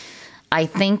think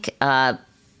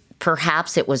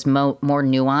perhaps it was more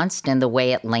nuanced in the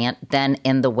way than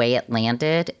in the way it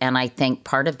landed. And I think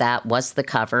part of that was the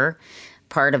cover.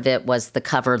 Part of it was the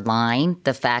cover line,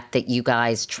 the fact that you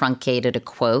guys truncated a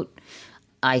quote,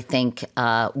 I think,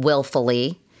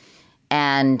 willfully,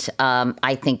 and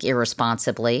I think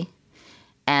irresponsibly.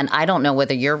 And I don't know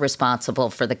whether you're responsible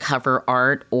for the cover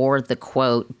art or the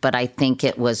quote, but I think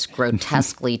it was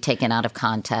grotesquely taken out of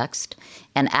context.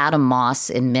 And Adam Moss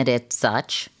admitted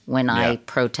such when I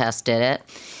protested it.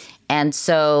 And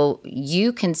so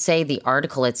you can say the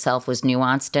article itself was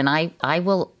nuanced, and I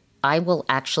will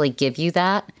actually give you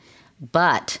that.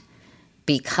 But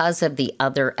because of the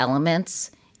other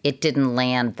elements, it didn't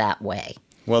land that way.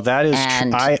 Well, that is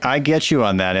true. I get you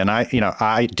on that, and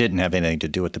I didn't have anything to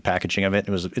do with the packaging of it.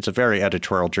 It's a very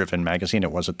editorial-driven magazine.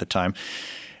 It was at the time,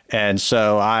 and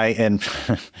so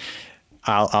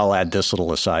I'll add this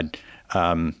little aside.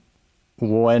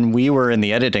 When we were in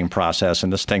the editing process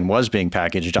and this thing was being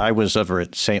packaged, I was over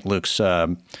at St. Luke's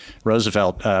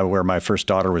Roosevelt, where my first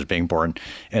daughter was being born,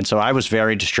 and so I was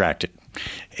very distracted.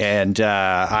 And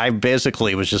I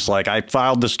basically was just like, I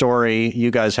filed the story.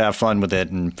 You guys have fun with it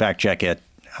and fact check it.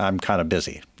 I'm kind of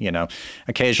busy,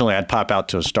 Occasionally I'd pop out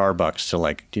to a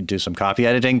Starbucks to do some copy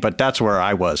editing, but that's where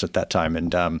I was at that time.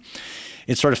 And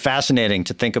it's sort of fascinating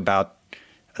to think about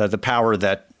the power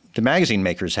that the magazine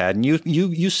makers had. And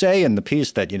you say in the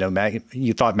piece that,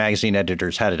 you thought magazine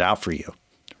editors had it out for you,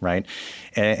 right?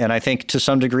 And I think to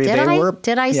some degree were.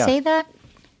 Did I say that?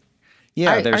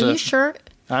 Yeah. Are you sure?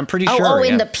 I'm pretty sure. Oh,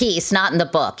 in the piece, not in the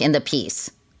book, in the piece.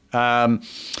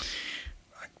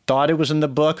 Thought it was in the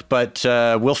book, but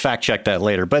we'll fact check that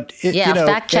later. But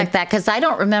fact check that, because I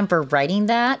don't remember writing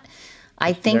that.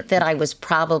 I think that I was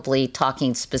probably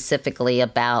talking specifically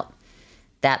about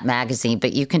that magazine,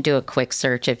 but you can do a quick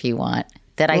search if you want.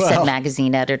 That I said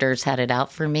magazine editors had it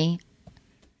out for me.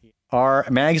 Are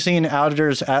magazine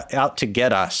editors out to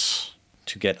get us?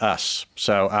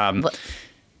 So,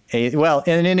 well,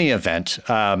 in any event,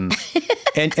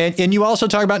 and you also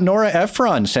talk about Nora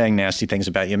Ephron saying nasty things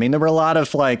about you. I mean, there was a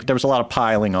lot of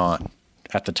piling on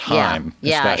at the time.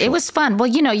 Yeah, it was fun. Well,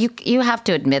 you have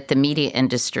to admit the media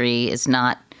industry is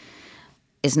not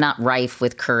rife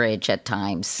with courage at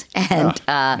times, and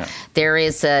there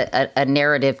is a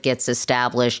narrative gets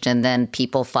established, and then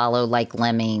people follow like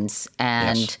lemmings,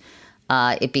 and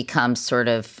it becomes sort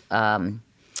of.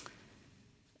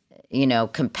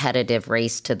 Competitive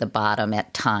race to the bottom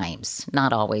at times.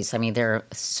 Not always. I mean, there are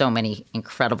so many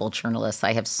incredible journalists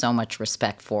I have so much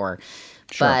respect for.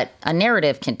 Sure. But a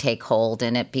narrative can take hold,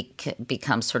 and it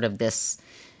becomes sort of this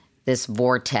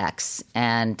vortex.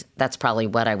 And that's probably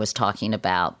what I was talking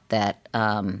about, that,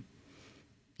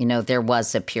 there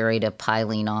was a period of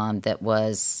piling on that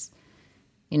was,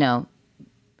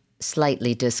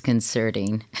 slightly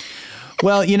disconcerting.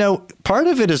 Well, part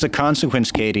of it is a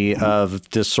consequence, Katie, of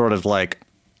this sort of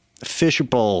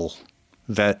fishbowl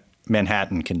that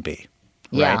Manhattan can be.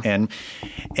 Right. Yeah.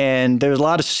 And there's a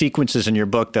lot of sequences in your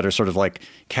book that are sort of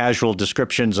casual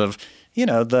descriptions of,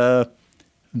 the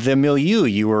milieu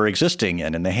you were existing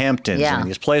in the Hamptons and in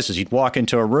these places. You'd walk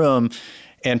into a room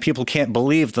and people can't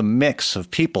believe the mix of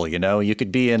people, You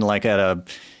could be in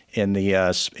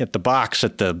at the box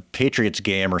at the Patriots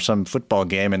game or some football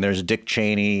game, and there's Dick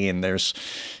Cheney and there's,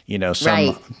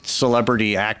 some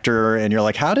celebrity actor, and you're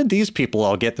like, how did these people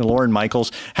all get, Lauren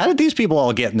Michaels, how did these people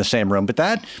all get in the same room? But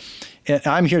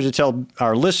I'm here to tell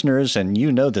our listeners, and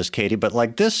this, Katie,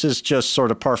 but this is just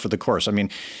sort of par for the course. I mean,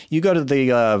 you go to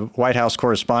the White House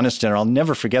Correspondents' Dinner. I'll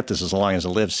never forget this as long as I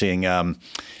live, seeing Ben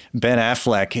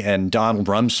Affleck and Donald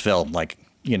Rumsfeld,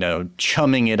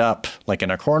 chumming it up in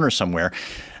a corner somewhere.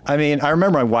 I mean, I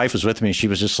remember my wife was with me. She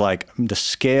was just like, the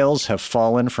scales have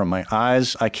fallen from my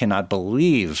eyes. I cannot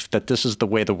believe that this is the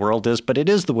way the world is, but it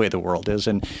is the way the world is.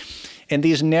 And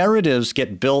these narratives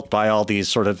get built by all these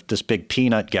sort of this big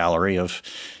peanut gallery of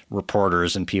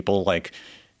reporters and people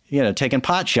taking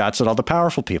pot shots at all the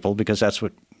powerful people, because that's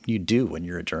what you do when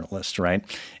you're a journalist, right?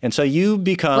 And so you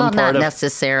become part of... Not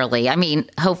necessarily. I mean,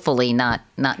 hopefully not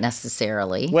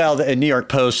necessarily. Well, the New York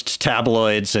Post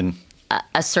tabloids and...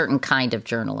 A certain kind of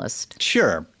journalist.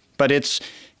 Sure. But it's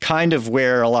kind of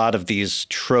where a lot of these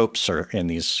tropes are and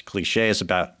these cliches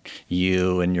about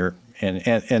you and your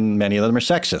and many of them are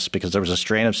sexist because there was a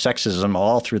strain of sexism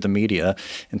all through the media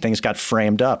and things got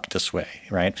framed up this way,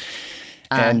 right?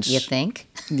 And you think?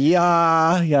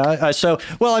 Yeah. So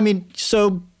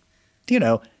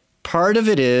part of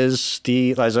it is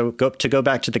to go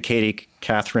back to the Katie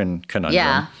Catherine conundrum.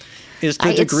 Yeah. Is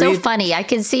the degree. It's so funny. I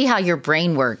can see how your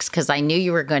brain works because I knew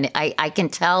you were going to. I can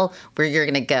tell where you're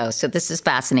going to go. So this is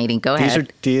fascinating. Go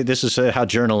ahead. This is how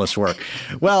journalists work.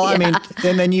 Well, I mean,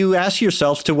 and then you ask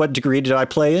yourself, to what degree did I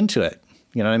play into it?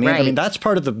 You know what I mean? Right. I mean, that's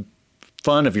part of the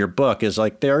fun of your book is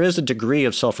like there is a degree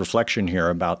of self-reflection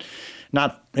here about,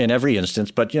 not in every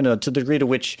instance, but, to the degree to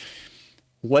which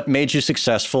what made you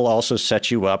successful also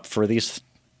set you up for these,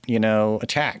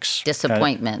 attacks.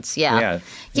 Disappointments. Yeah.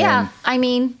 I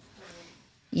mean,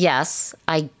 yes,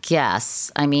 I guess.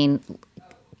 I mean,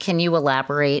 can you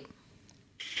elaborate?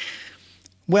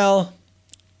 Well,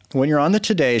 when you're on the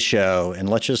Today Show, and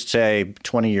let's just say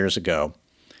 20 years ago,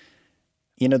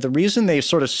 the reason they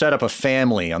sort of set up a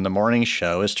family on the morning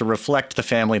show is to reflect the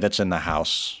family that's in the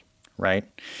house, right?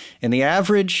 And the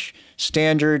average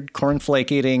standard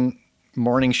cornflake-eating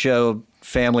morning show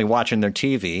family watching their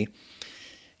TV,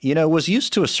 was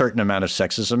used to a certain amount of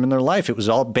sexism in their life. It was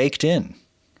all baked in.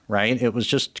 Right? It was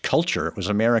just culture. It was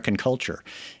American culture.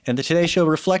 And the Today Show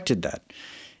reflected that.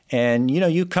 And,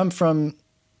 you come from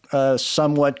a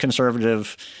somewhat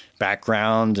conservative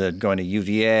background, going to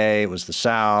UVA, it was the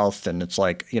South, and it's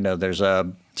like, there's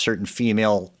a certain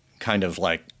female kind of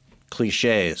like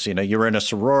cliches. You were in a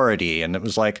sorority, and it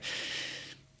was like,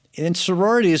 in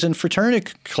sororities and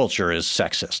fraternity culture is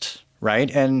sexist,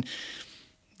 right? And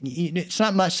it's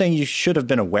not much saying you should have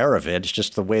been aware of it. It's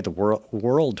just the way the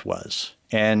world was.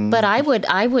 But I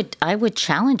would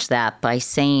challenge that by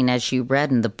saying, as you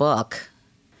read in the book,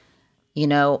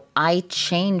 I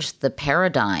changed the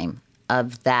paradigm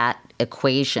of that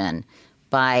equation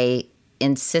by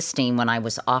insisting when I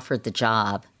was offered the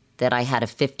job that I had a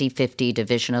 50-50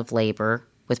 division of labor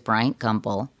with Bryant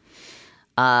Gumbel.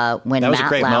 That was a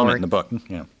great moment in the book.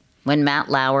 Yeah. When Matt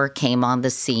Lauer came on the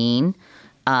scene,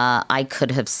 I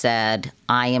could have said,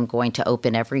 I am going to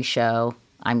open every show.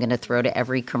 I'm going to throw to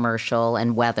every commercial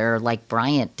and weather like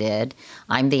Bryant did.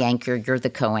 I'm the anchor, you're the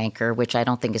co-anchor, which I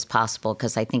don't think is possible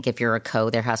because I think if you're a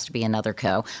co, there has to be another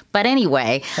co. But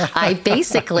anyway, I think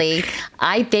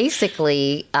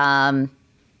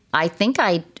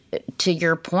to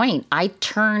your point, I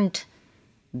turned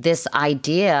this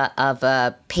idea of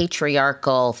a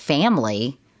patriarchal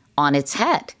family on its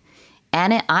head.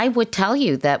 And I would tell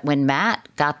you that when Matt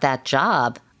got that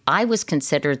job, I was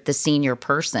considered the senior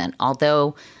person,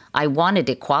 although I wanted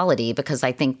equality because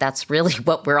I think that's really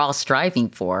what we're all striving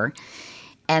for.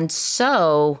 And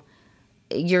so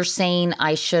you're saying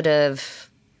I should have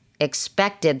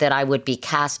expected that I would be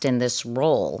cast in this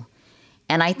role.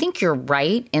 And I think you're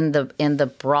right. In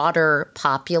the broader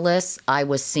populace, I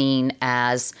was seen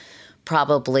as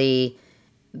probably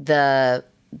the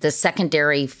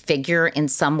secondary figure in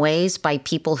some ways by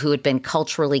people who had been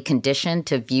culturally conditioned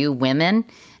to view women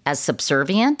as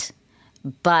subservient.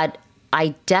 But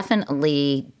I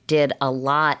definitely did a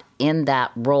lot in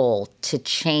that role to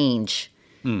change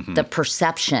the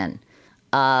perception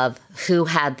of who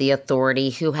had the authority,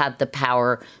 who had the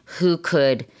power, who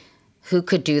could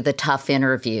do the tough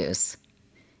interviews.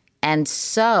 And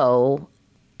so,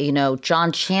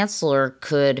 John Chancellor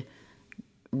could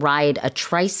ride a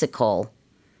tricycle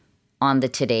on the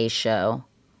Today Show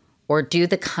or do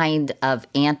the kind of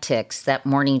antics that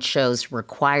morning shows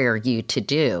require you to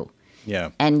do.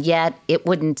 Yeah. And yet it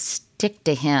wouldn't stick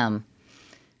to him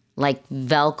like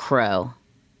Velcro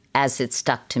as it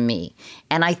stuck to me.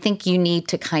 And I think you need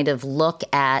to kind of look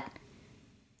at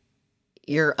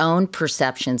your own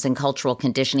perceptions and cultural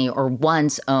conditioning, or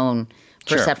one's own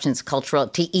perceptions, sure, cultural,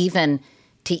 to even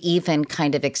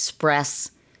kind of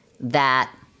express that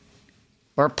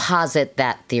or posit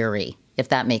that theory, if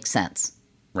that makes sense.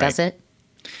 Right. Does it?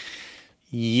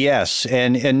 Yes.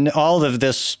 And all of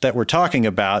this that we're talking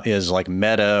about is like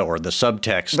meta or the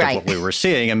subtext right. of what we were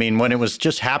seeing. I mean, when it was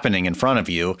just happening in front of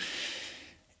you,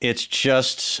 it's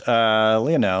just,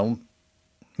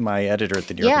 my editor at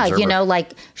the New York Observer. Yeah,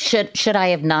 like should I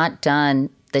have not done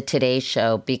the Today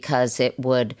Show because it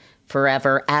would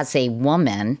forever, as a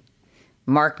woman,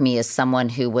 mark me as someone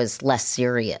who was less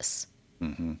serious.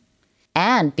 Mm-hmm.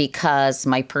 And because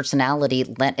my personality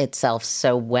lent itself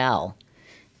so well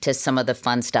to some of the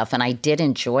fun stuff, and I did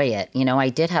enjoy it. I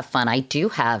did have fun. I do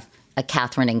have a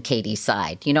Catherine and Katie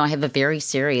side. I have a very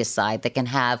serious side that can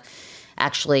have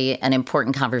actually an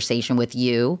important conversation with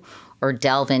you or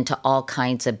delve into all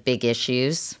kinds of big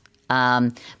issues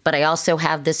But I also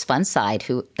have this fun side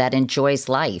that enjoys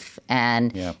life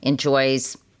and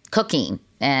enjoys cooking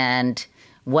and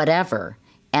whatever.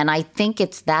 And I think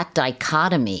it's that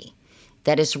dichotomy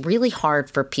that is really hard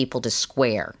for people to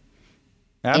square.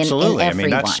 Absolutely. In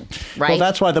everyone, right? Well,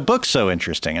 that's why the book's so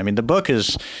interesting. I mean, the book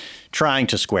is trying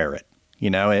to square it,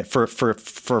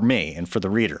 for me and for the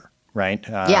reader, right?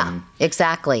 Yeah,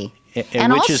 exactly.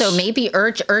 And also maybe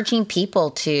urging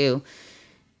people to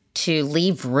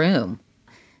leave room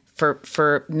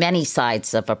for many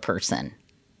sides of a person,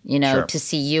 Sure. to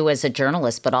see you as a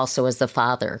journalist, but also as the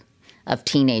father of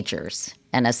teenagers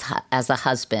and as a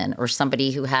husband or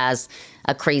somebody who has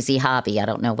a crazy hobby. I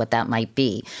don't know what that might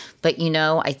be. But,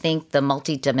 I think the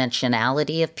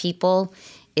multidimensionality of people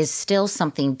is still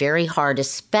something very hard,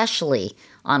 especially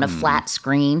on a flat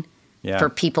screen, for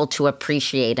people to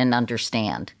appreciate and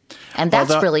understand. And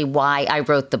that's really why I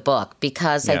wrote the book,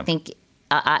 because I think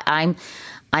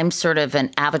I'm sort of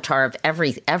an avatar of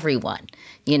everyone,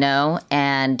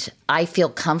 and I feel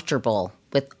comfortable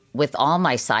with all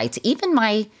my sides, even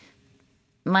my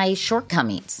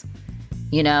shortcomings,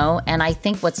 and I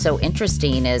think what's so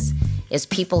interesting is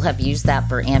people have used that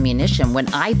for ammunition when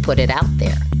I put it out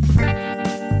there.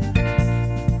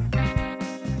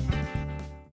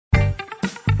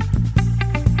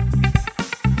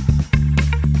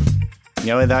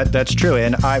 That's true.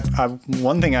 And I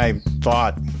one thing I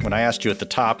thought when I asked you at the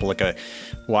top,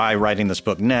 why writing this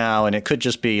book now, and it could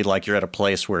just be like you're at a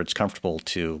place where it's comfortable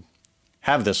to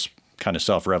have this kind of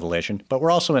self-revelation, but we're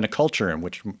also in a culture in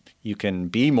which you can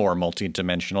be more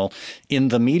multidimensional in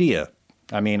the media.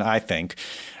 I mean, I think,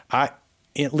 at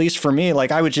least for me,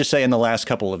 I would just say in the last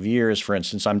couple of years, for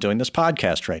instance, I'm doing this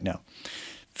podcast right now.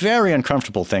 Very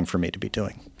uncomfortable thing for me to be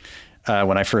doing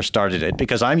when I first started it,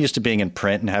 because I'm used to being in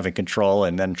print and having control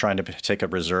and then trying to take a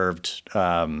reserved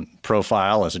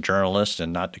profile as a journalist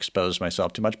and not expose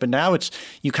myself too much. But now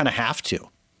you kind of have to.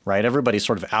 Right, everybody's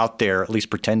sort of out there, at least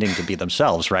pretending to be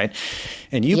themselves, right?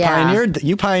 And you pioneered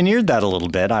that a little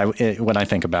bit. When I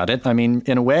think about it, I mean,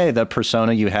 in a way, the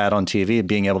persona you had on TV,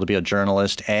 being able to be a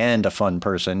journalist and a fun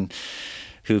person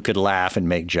who could laugh and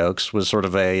make jokes, was sort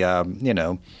of a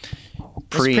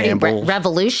preamble. Pretty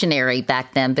revolutionary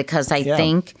back then, because I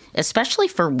think, especially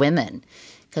for women,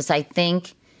 because I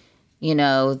think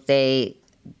they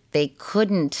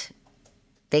couldn't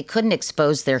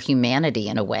expose their humanity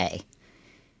in a way.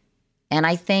 And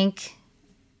I think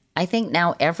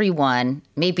now everyone,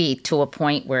 maybe to a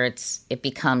point where it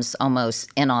becomes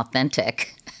almost inauthentic.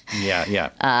 Yeah.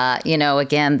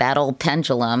 Again, that old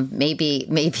pendulum. Maybe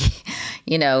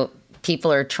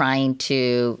people are trying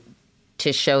to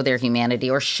show their humanity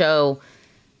or show,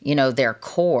 their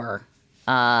core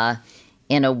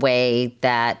in a way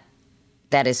that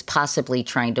is possibly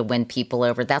trying to win people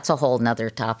over. That's a whole nother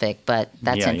topic, but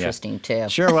that's interesting too.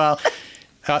 Sure. Well.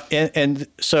 And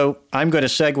so I'm going to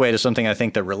segue to something I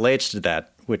think that relates to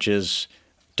that, which is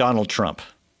Donald Trump.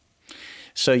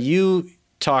 So you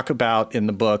talk about in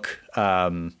the book,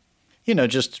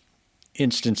 just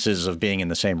instances of being in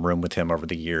the same room with him over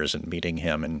the years and meeting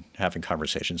him and having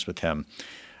conversations with him.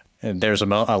 And there's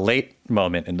a late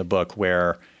moment in the book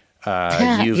where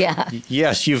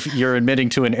you're admitting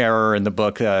to an error in the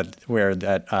book where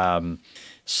that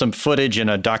some footage in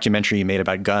a documentary you made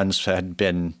about guns had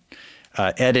been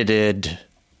edited,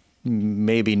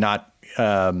 maybe not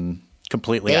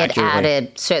completely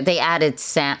accurately. They added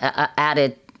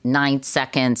 9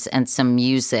 seconds and some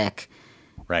music.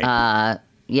 Right.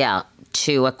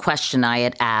 To a question I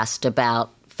had asked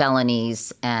about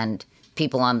felonies and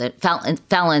people on the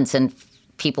felons and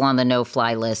people on the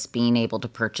no-fly list being able to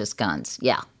purchase guns.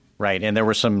 Yeah. Right. And there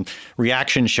were some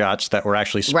reaction shots that were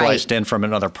actually spliced in from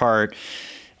another part.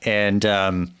 And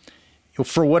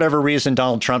for whatever reason,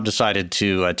 Donald Trump decided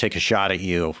to take a shot at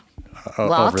you.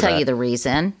 I'll tell you the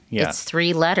reason. Yeah. It's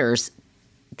 3 letters.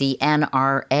 The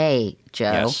NRA,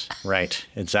 Joe. Yes, right.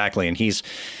 Exactly. And he's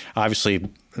obviously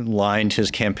lined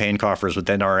his campaign coffers with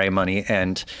NRA money.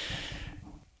 And,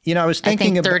 I was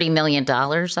thinking about $30 million,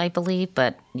 I believe,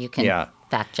 but you can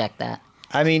fact check that.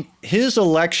 I mean, his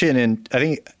election in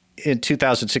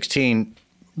 2016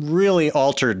 really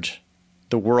altered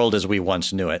the world as we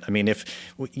once knew it. I mean, if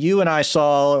you and I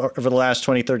saw over the last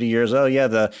 20, 30 years,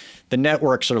 the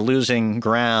networks are losing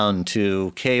ground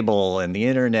to cable and the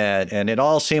internet, and it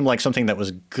all seemed like something that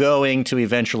was going to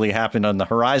eventually happen on the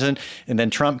horizon. And then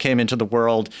Trump came into the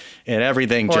world and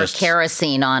everything just...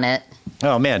 kerosene on it.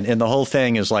 Oh, man. And the whole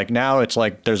thing is now it's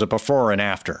like there's a before and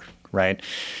after, right?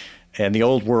 And the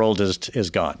old world is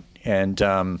gone. And,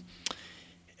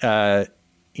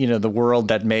 the world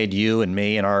that made you and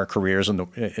me and our careers and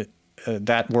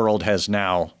that world has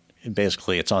now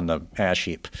basically it's on the ash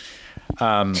heap.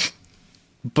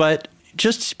 But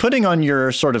just putting on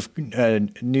your sort of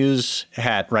news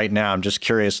hat right now, I'm just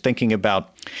curious, thinking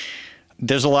about,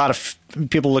 there's a lot of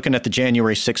people looking at the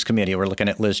January 6th committee. We're looking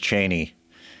at Liz Cheney,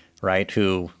 right,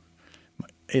 who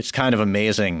it's kind of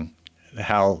amazing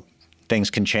how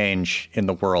things can change in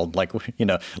the world. Like,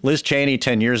 Liz Cheney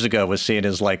 10 years ago was seen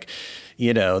as like,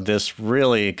 this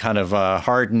really kind of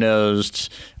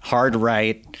hard-nosed,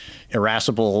 hard-right,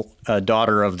 irascible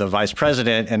daughter of the vice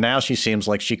president. And now she seems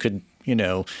like she could,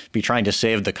 be trying to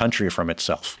save the country from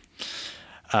itself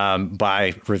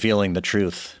by revealing the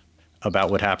truth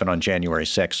about what happened on January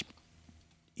 6th.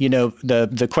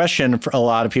 The question a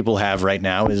lot of people have right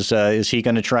now is he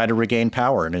going to try to regain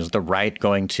power? And is the right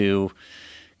going to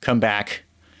come back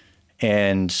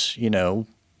and,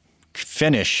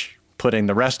 finish putting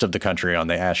the rest of the country on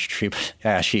the ash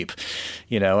heap,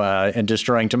 and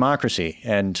destroying democracy?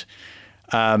 And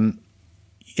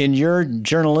in your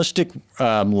journalistic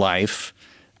life,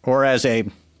 or as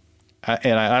and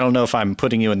I don't know if I'm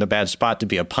putting you in the bad spot to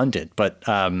be a pundit, but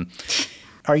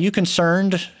are you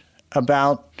concerned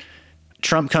about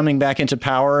Trump coming back into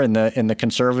power and the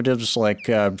conservatives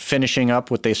finishing up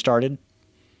what they started?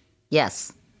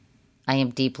 Yes, I am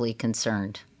deeply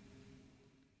concerned.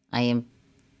 I am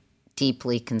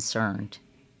deeply concerned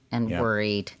and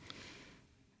worried.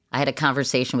 I had a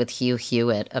conversation with Hugh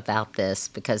Hewitt about this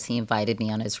because he invited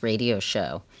me on his radio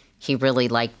show. He really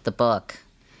liked the book,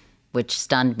 which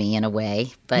stunned me in a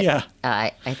way. But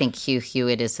I think Hugh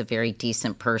Hewitt is a very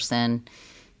decent person,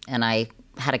 and I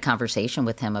had a conversation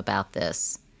with him about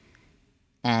this.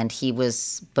 And he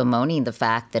was bemoaning the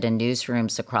fact that in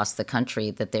newsrooms across the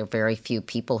country that there are very few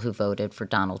people who voted for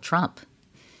Donald Trump.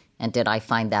 And did I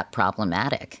find that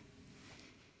problematic?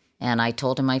 And I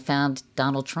told him I found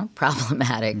Donald Trump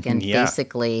problematic. And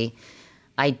basically,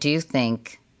 I do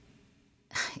think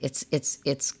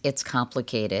it's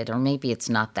complicated, or maybe it's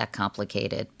not that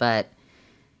complicated,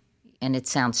 and it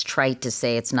sounds trite to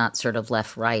say it's not sort of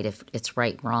left-right, if it's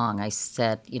right-wrong. I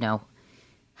said,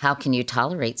 how can you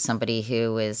tolerate somebody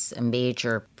who is a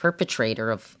major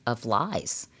perpetrator of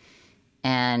lies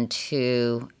and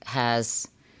who has,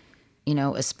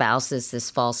 espouses this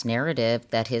false narrative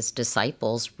that his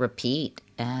disciples repeat?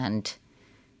 And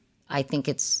I think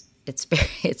it's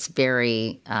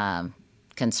very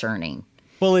concerning.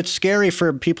 Well, it's scary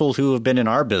for people who have been in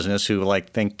our business who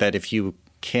think that if you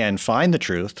can find the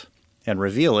truth and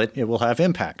reveal it, it will have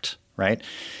impact, right?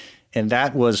 And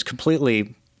that was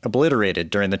completely obliterated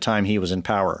during the time he was in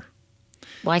power.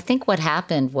 Well, I think what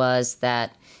happened was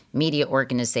that media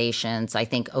organizations, I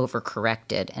think,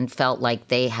 overcorrected and felt like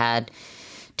they had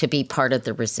to be part of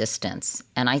the resistance.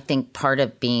 And I think part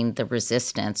of being the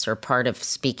resistance, or part of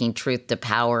speaking truth to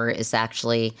power, is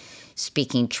actually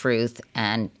speaking truth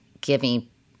and giving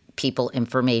people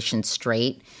information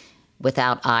straight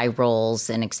without eye rolls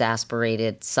and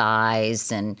exasperated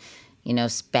sighs and,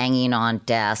 banging on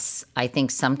desks. I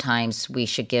think sometimes we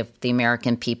should give the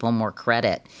American people more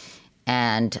credit.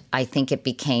 And I think it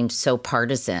became so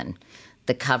partisan,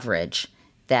 the coverage,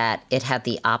 that it had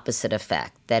the opposite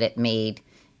effect, that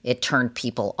it turned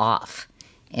people off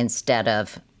instead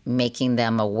of making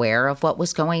them aware of what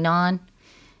was going on,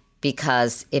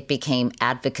 because it became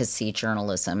advocacy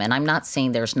journalism. And I'm not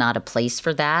saying there's not a place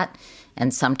for that.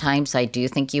 And sometimes I do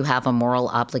think you have a moral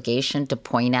obligation to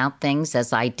point out things,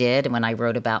 as I did when I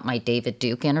wrote about my David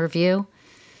Duke interview.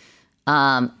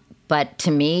 But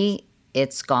to me,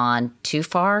 it's gone too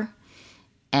far.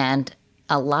 And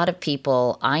a lot of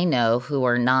people I know who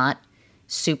are not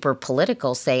super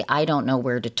political say, I don't know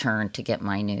where to turn to get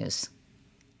my news.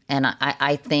 And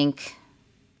I think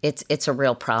it's a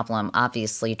real problem.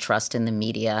 Obviously, trust in the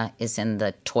media is in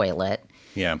the toilet.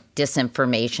 Yeah.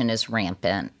 Disinformation is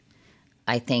rampant.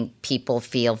 I think people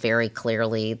feel very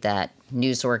clearly that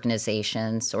news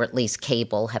organizations, or at least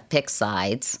cable, have picked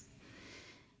sides.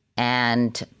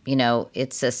 And,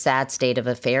 it's a sad state of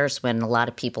affairs when a lot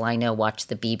of people I know watch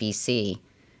the BBC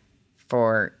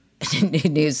for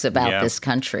news about this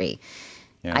country.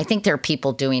 Yeah. I think there are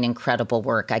people doing incredible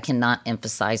work. I cannot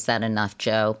emphasize that enough,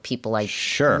 Joe. People I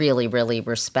really, really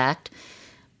respect.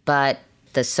 But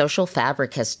the social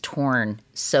fabric has torn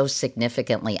so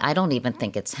significantly. I don't even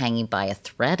think it's hanging by a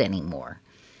thread anymore.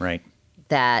 Right.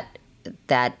 That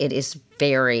it is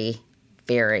very,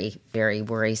 very, very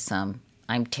worrisome.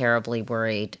 I'm terribly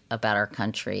worried about our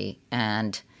country,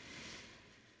 and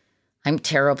I'm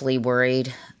terribly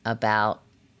worried about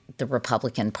the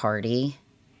Republican Party.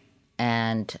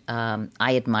 And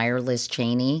I admire Liz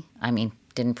Cheney. I mean,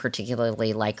 didn't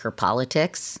particularly like her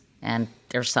politics. And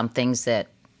there's some things that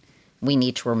we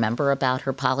need to remember about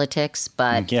her politics.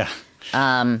 But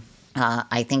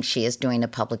I think she is doing a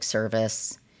public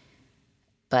service.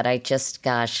 But I just,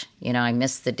 gosh, I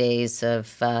miss the days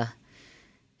of, the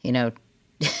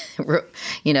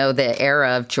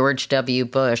era of George W.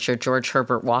 Bush or George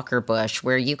Herbert Walker Bush,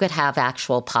 where you could have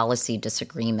actual policy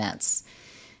disagreements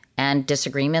and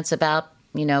disagreements about,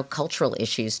 cultural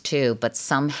issues too. But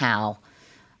somehow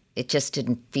it just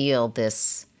didn't feel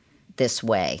this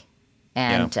way.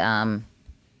 And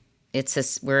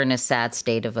we're in a sad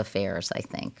state of affairs, I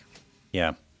think.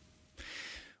 Yeah.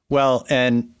 Well,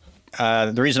 and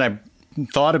the reason I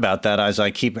thought about that is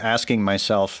I keep asking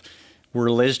myself, were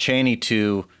Liz Cheney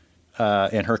in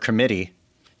her committee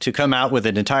to come out with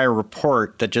an entire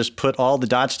report that just put all the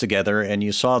dots together, and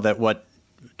you saw that what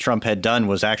Trump had done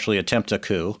was actually attempt a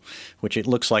coup, which it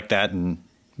looks like that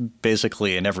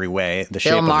basically in every way.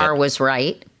 Bill Maher was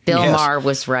right. Bill Maher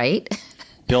was right.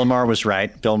 Bill Maher was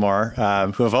right. Bill Maher,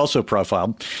 who have also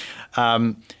profiled.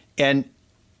 And,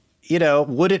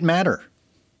 would it matter?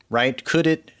 Right? Could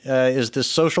it? Is the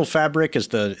social fabric? Is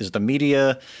the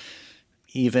media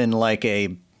even like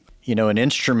an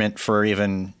instrument for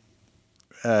even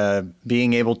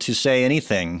being able to say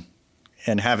anything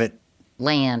and have it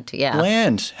land? Have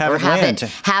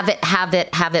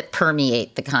it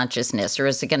permeate the consciousness, or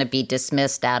is it going to be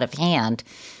dismissed out of hand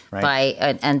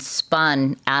and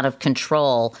spun out of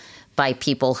control by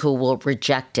people who will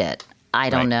reject it? I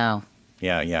don't know.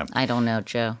 Yeah. I don't know,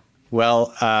 Joe.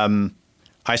 Well,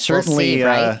 I certainly we'll see,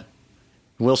 right?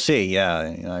 We'll see.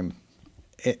 Yeah.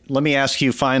 Let me ask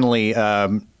you finally,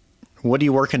 what are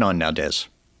you working on now, Des?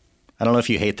 I don't know if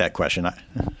you hate that question.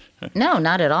 No,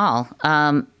 not at all.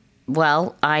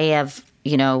 Well, I have,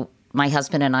 my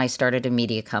husband and I started a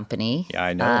media company. Yeah,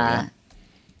 I know.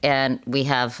 And we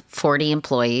have 40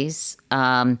 employees.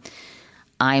 I'm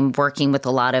working with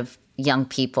a lot of young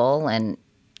people and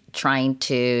trying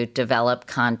to develop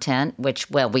content,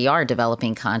 we are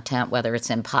developing content, whether it's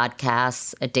in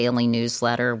podcasts, a daily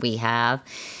newsletter we have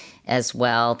as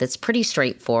well. That's pretty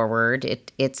straightforward.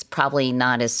 It's probably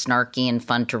not as snarky and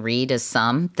fun to read as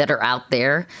some that are out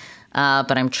there,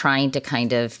 but I'm trying to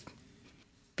kind of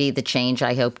be the change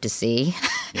I hope to see,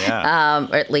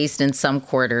 or at least in some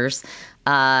quarters.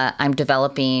 I'm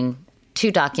developing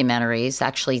 2 documentaries,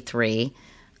 actually 3,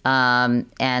 and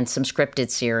some scripted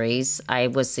series. I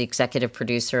was the executive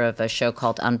producer of a show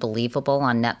called Unbelievable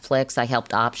on Netflix. I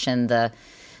helped option the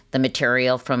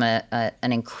material from an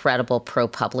incredible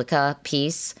ProPublica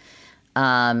piece,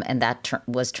 and that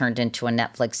was turned into a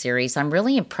Netflix series. I'm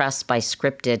really impressed by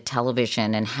scripted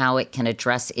television and how it can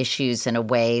address issues in a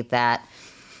way that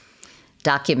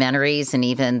documentaries and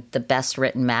even the best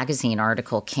written magazine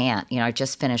article can't. I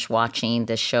just finished watching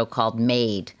this show called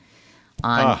Made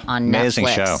on amazing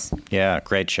Netflix. Show. Yeah,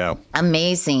 great show.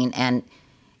 Amazing. And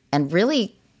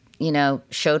really,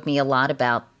 showed me a lot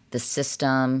about the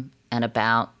system and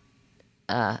about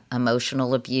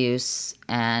emotional abuse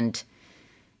and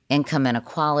income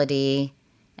inequality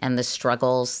and the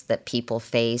struggles that people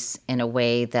face in a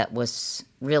way that was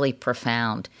really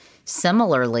profound.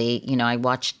 Similarly, I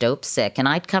watched Dope Sick, and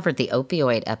I'd covered the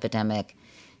opioid epidemic,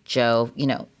 Joe,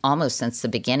 almost since the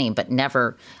beginning, but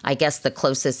never, I guess the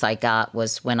closest I got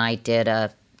was when I did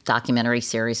a documentary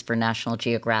series for National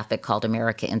Geographic called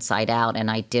America Inside Out, and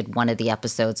I did one of the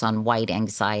episodes on white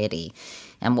anxiety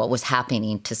and what was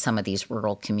happening to some of these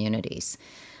rural communities.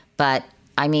 But,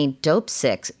 Dope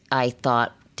Sick, I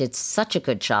thought, did such a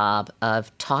good job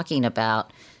of talking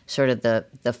about sort of the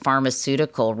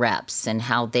pharmaceutical reps and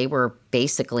how they were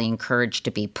basically encouraged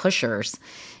to be pushers,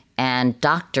 and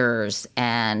doctors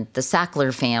and the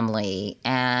Sackler family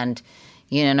and,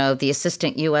 the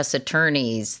assistant U.S.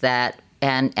 attorneys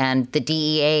and the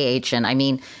DEA agent.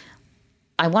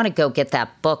 I want to go get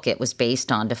that book it was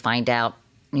based on to find out,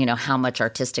 how much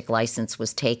artistic license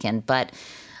was taken. But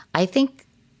I think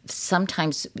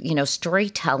sometimes,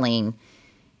 storytelling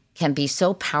can be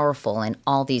so powerful in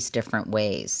all these different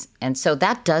ways. And so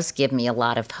that does give me a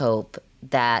lot of hope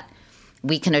that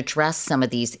we can address some of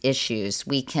these issues.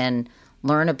 We can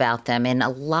learn about them in a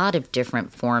lot of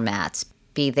different formats,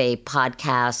 be they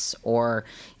podcasts or,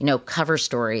 cover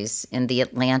stories in The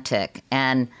Atlantic.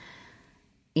 And,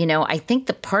 I think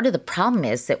the part of the problem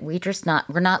is that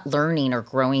we're not learning or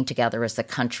growing together as a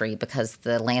country because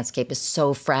the landscape is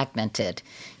so fragmented,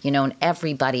 and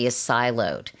everybody is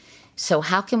siloed. So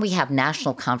how can we have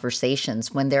national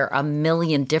conversations when there are a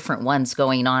million different ones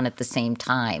going on at the same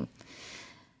time?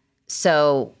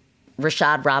 So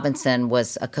Rashad Robinson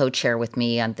was a co-chair with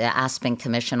me on the Aspen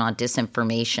Commission on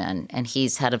Disinformation, and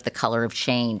he's head of the Color of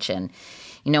Change. And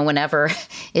whenever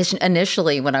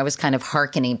initially when I was kind of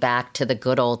hearkening back to the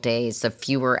good old days of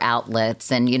fewer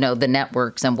outlets and, the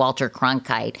networks and Walter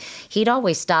Cronkite, he'd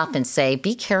always stop and say,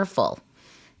 be careful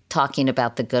talking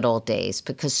about the good old days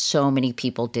because so many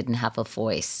people didn't have a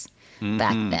voice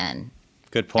back then.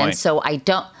 Good point. And so I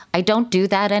don't do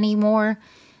that anymore,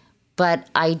 but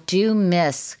I do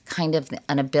miss kind of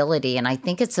an ability, and I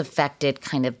think it's affected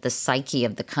kind of the psyche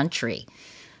of the country,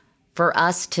 for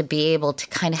us to be able to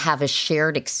kind of have a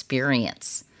shared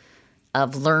experience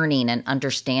of learning and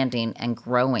understanding and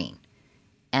growing.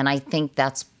 And I think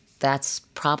that's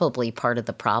probably part of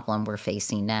the problem we're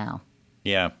facing now.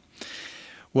 Yeah.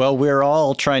 Well, we're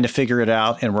all trying to figure it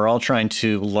out, and we're all trying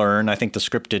to learn. I think the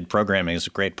scripted programming is a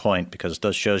great point because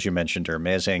those shows you mentioned are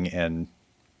amazing, and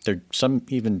they're some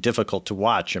even difficult to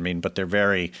watch. But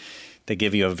they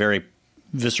give you a very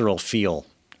visceral feel.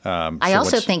 I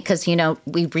also think because,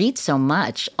 we read so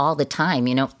much all the time,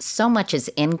 so much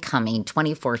is incoming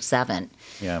 24/7.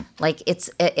 Yeah. Like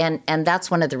and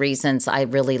that's one of the reasons I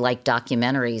really like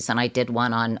documentaries. And I did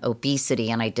one on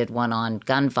obesity, and I did one on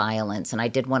gun violence, and I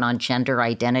did one on gender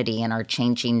identity and our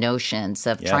changing notions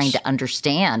of trying to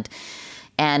understand.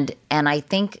 And I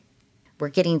think we're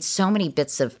getting so many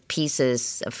bits of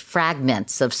pieces, of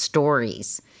fragments of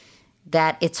stories,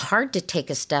 that it's hard to take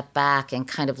a step back and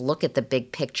kind of look at the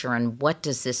big picture and what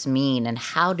does this mean and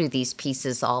how do these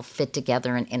pieces all fit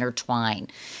together and intertwine.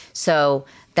 So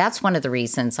that's one of the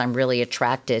reasons I'm really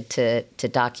attracted to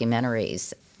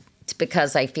documentaries. It's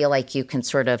because I feel like you can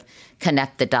sort of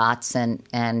connect the dots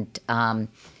and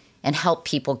help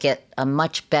people get a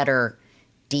much better,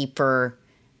 deeper,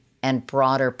 and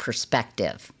broader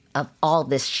perspective of all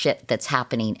this shit that's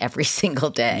happening every single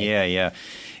day. Yeah.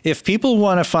 If people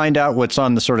want to find out what's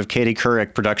on the sort of Katie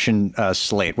Couric production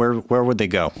slate, where would they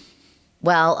go?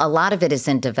 Well, a lot of it is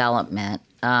in development.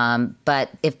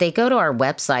 But if they go to our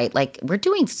website, like we're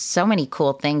doing so many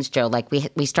cool things, Joe. Like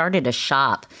we started a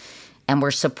shop and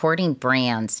we're supporting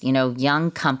brands,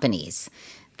 young companies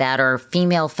that are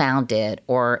female founded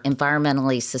or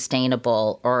environmentally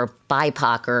sustainable or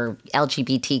BIPOC or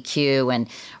LGBTQ and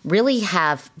really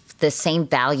have the same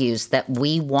values that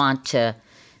we want to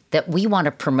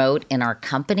promote in our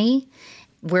company.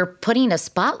 We're putting a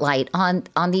spotlight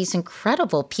on these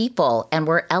incredible people, and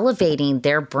we're elevating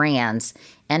their brands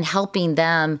and helping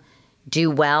them do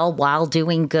well while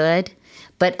doing good.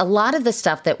 But a lot of the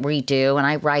stuff that we do, and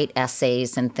I write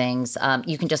essays and things,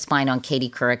 you can just find on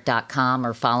katiecouric.com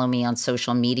or follow me on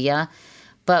social media.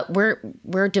 But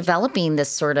we're developing this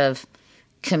sort of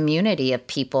community of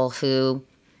people who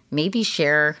maybe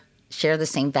share the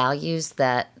same values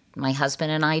that my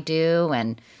husband and I do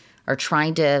and are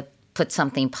trying to put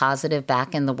something positive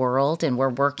back in the world. And we're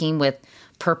working with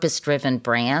purpose-driven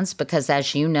brands because,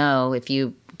 as you know, if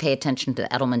you pay attention to the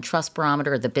Edelman Trust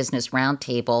Barometer or the Business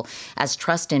Roundtable, as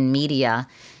trust in media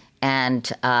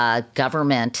and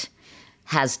government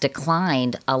has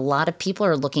declined, a lot of people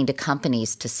are looking to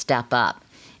companies to step up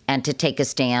and to take a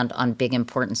stand on big,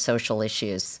 important social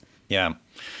issues. Yeah.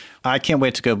 I can't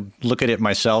wait to go look at it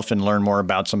myself and learn more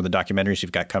about some of the documentaries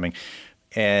you've got coming.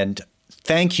 And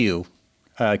thank you,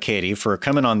 Katie, for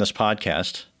coming on this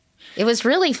podcast. It was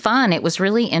really fun. It was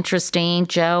really interesting,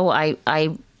 Joe.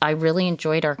 I really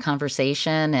enjoyed our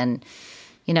conversation and,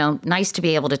 nice to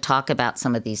be able to talk about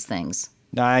some of these things.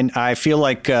 I feel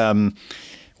like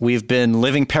we've been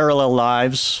living parallel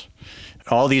lives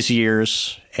all these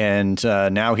years, and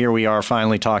now here we are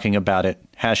finally talking about it,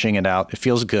 hashing it out. It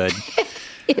feels good.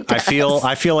 I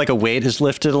feel like a weight is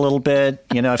lifted a little bit.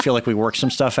 I feel like we worked some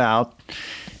stuff out,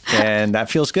 and that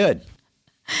feels good.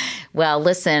 Well,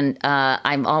 listen,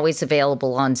 I'm always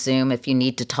available on Zoom if you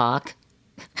need to talk.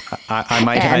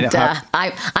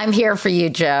 I'm here for you,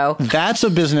 Joe. That's a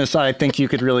business I think you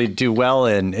could really do well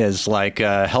in, is like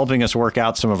helping us work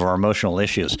out some of our emotional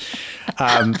issues.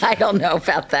 I don't know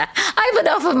about that. I have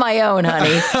enough of my own,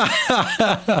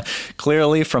 honey.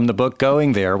 Clearly, from the book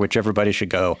Going There, which everybody should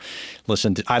go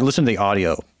listen to. I listen to the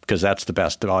audio because that's the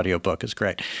best. The audio book is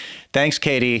great. Thanks,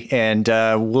 Katie, and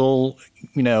we'll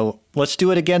let's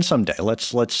do it again someday.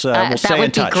 Let's we'll stay in touch. That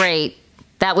would be great.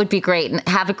 That would be great. And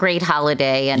have a great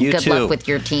holiday and good luck with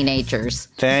your teenagers.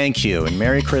 Thank you. And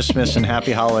Merry Christmas and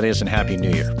Happy Holidays and Happy New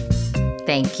Year.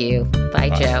 Thank you. Bye,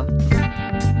 Joe.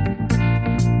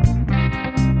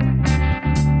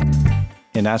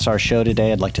 And that's our show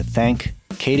today. I'd like to thank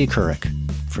Katie Couric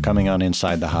for coming on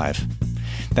Inside the Hive.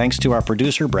 Thanks to our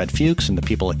producer, Brett Fuchs, and the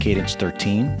people at Cadence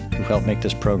 13 who helped make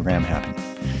this program happen.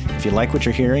 If you like what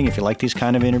you're hearing, if you like these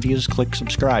kind of interviews, click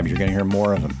subscribe. You're going to hear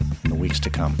more of them in the weeks to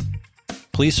come.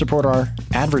 Please support our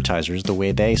advertisers the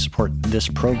way they support this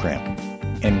program.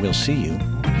 And we'll see you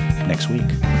next week.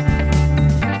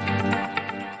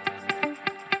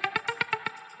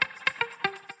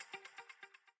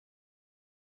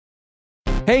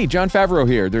 Hey, John Favreau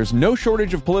here. There's no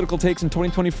shortage of political takes in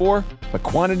 2024, but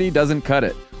quantity doesn't cut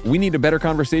it. We need a better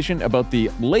conversation about the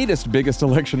latest, biggest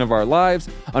election of our lives.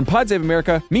 On Pod Save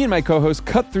America, me and my co-hosts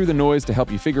cut through the noise to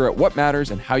help you figure out what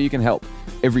matters and how you can help.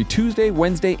 Every Tuesday,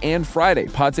 Wednesday, and Friday,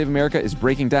 Pod Save America is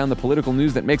breaking down the political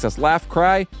news that makes us laugh,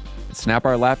 cry, and snap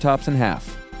our laptops in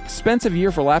half. Expensive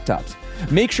year for laptops.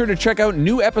 Make sure to check out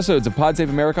new episodes of Pod Save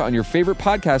America on your favorite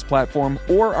podcast platform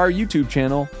or our YouTube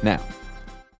channel now.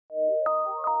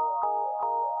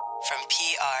 From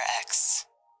PRX.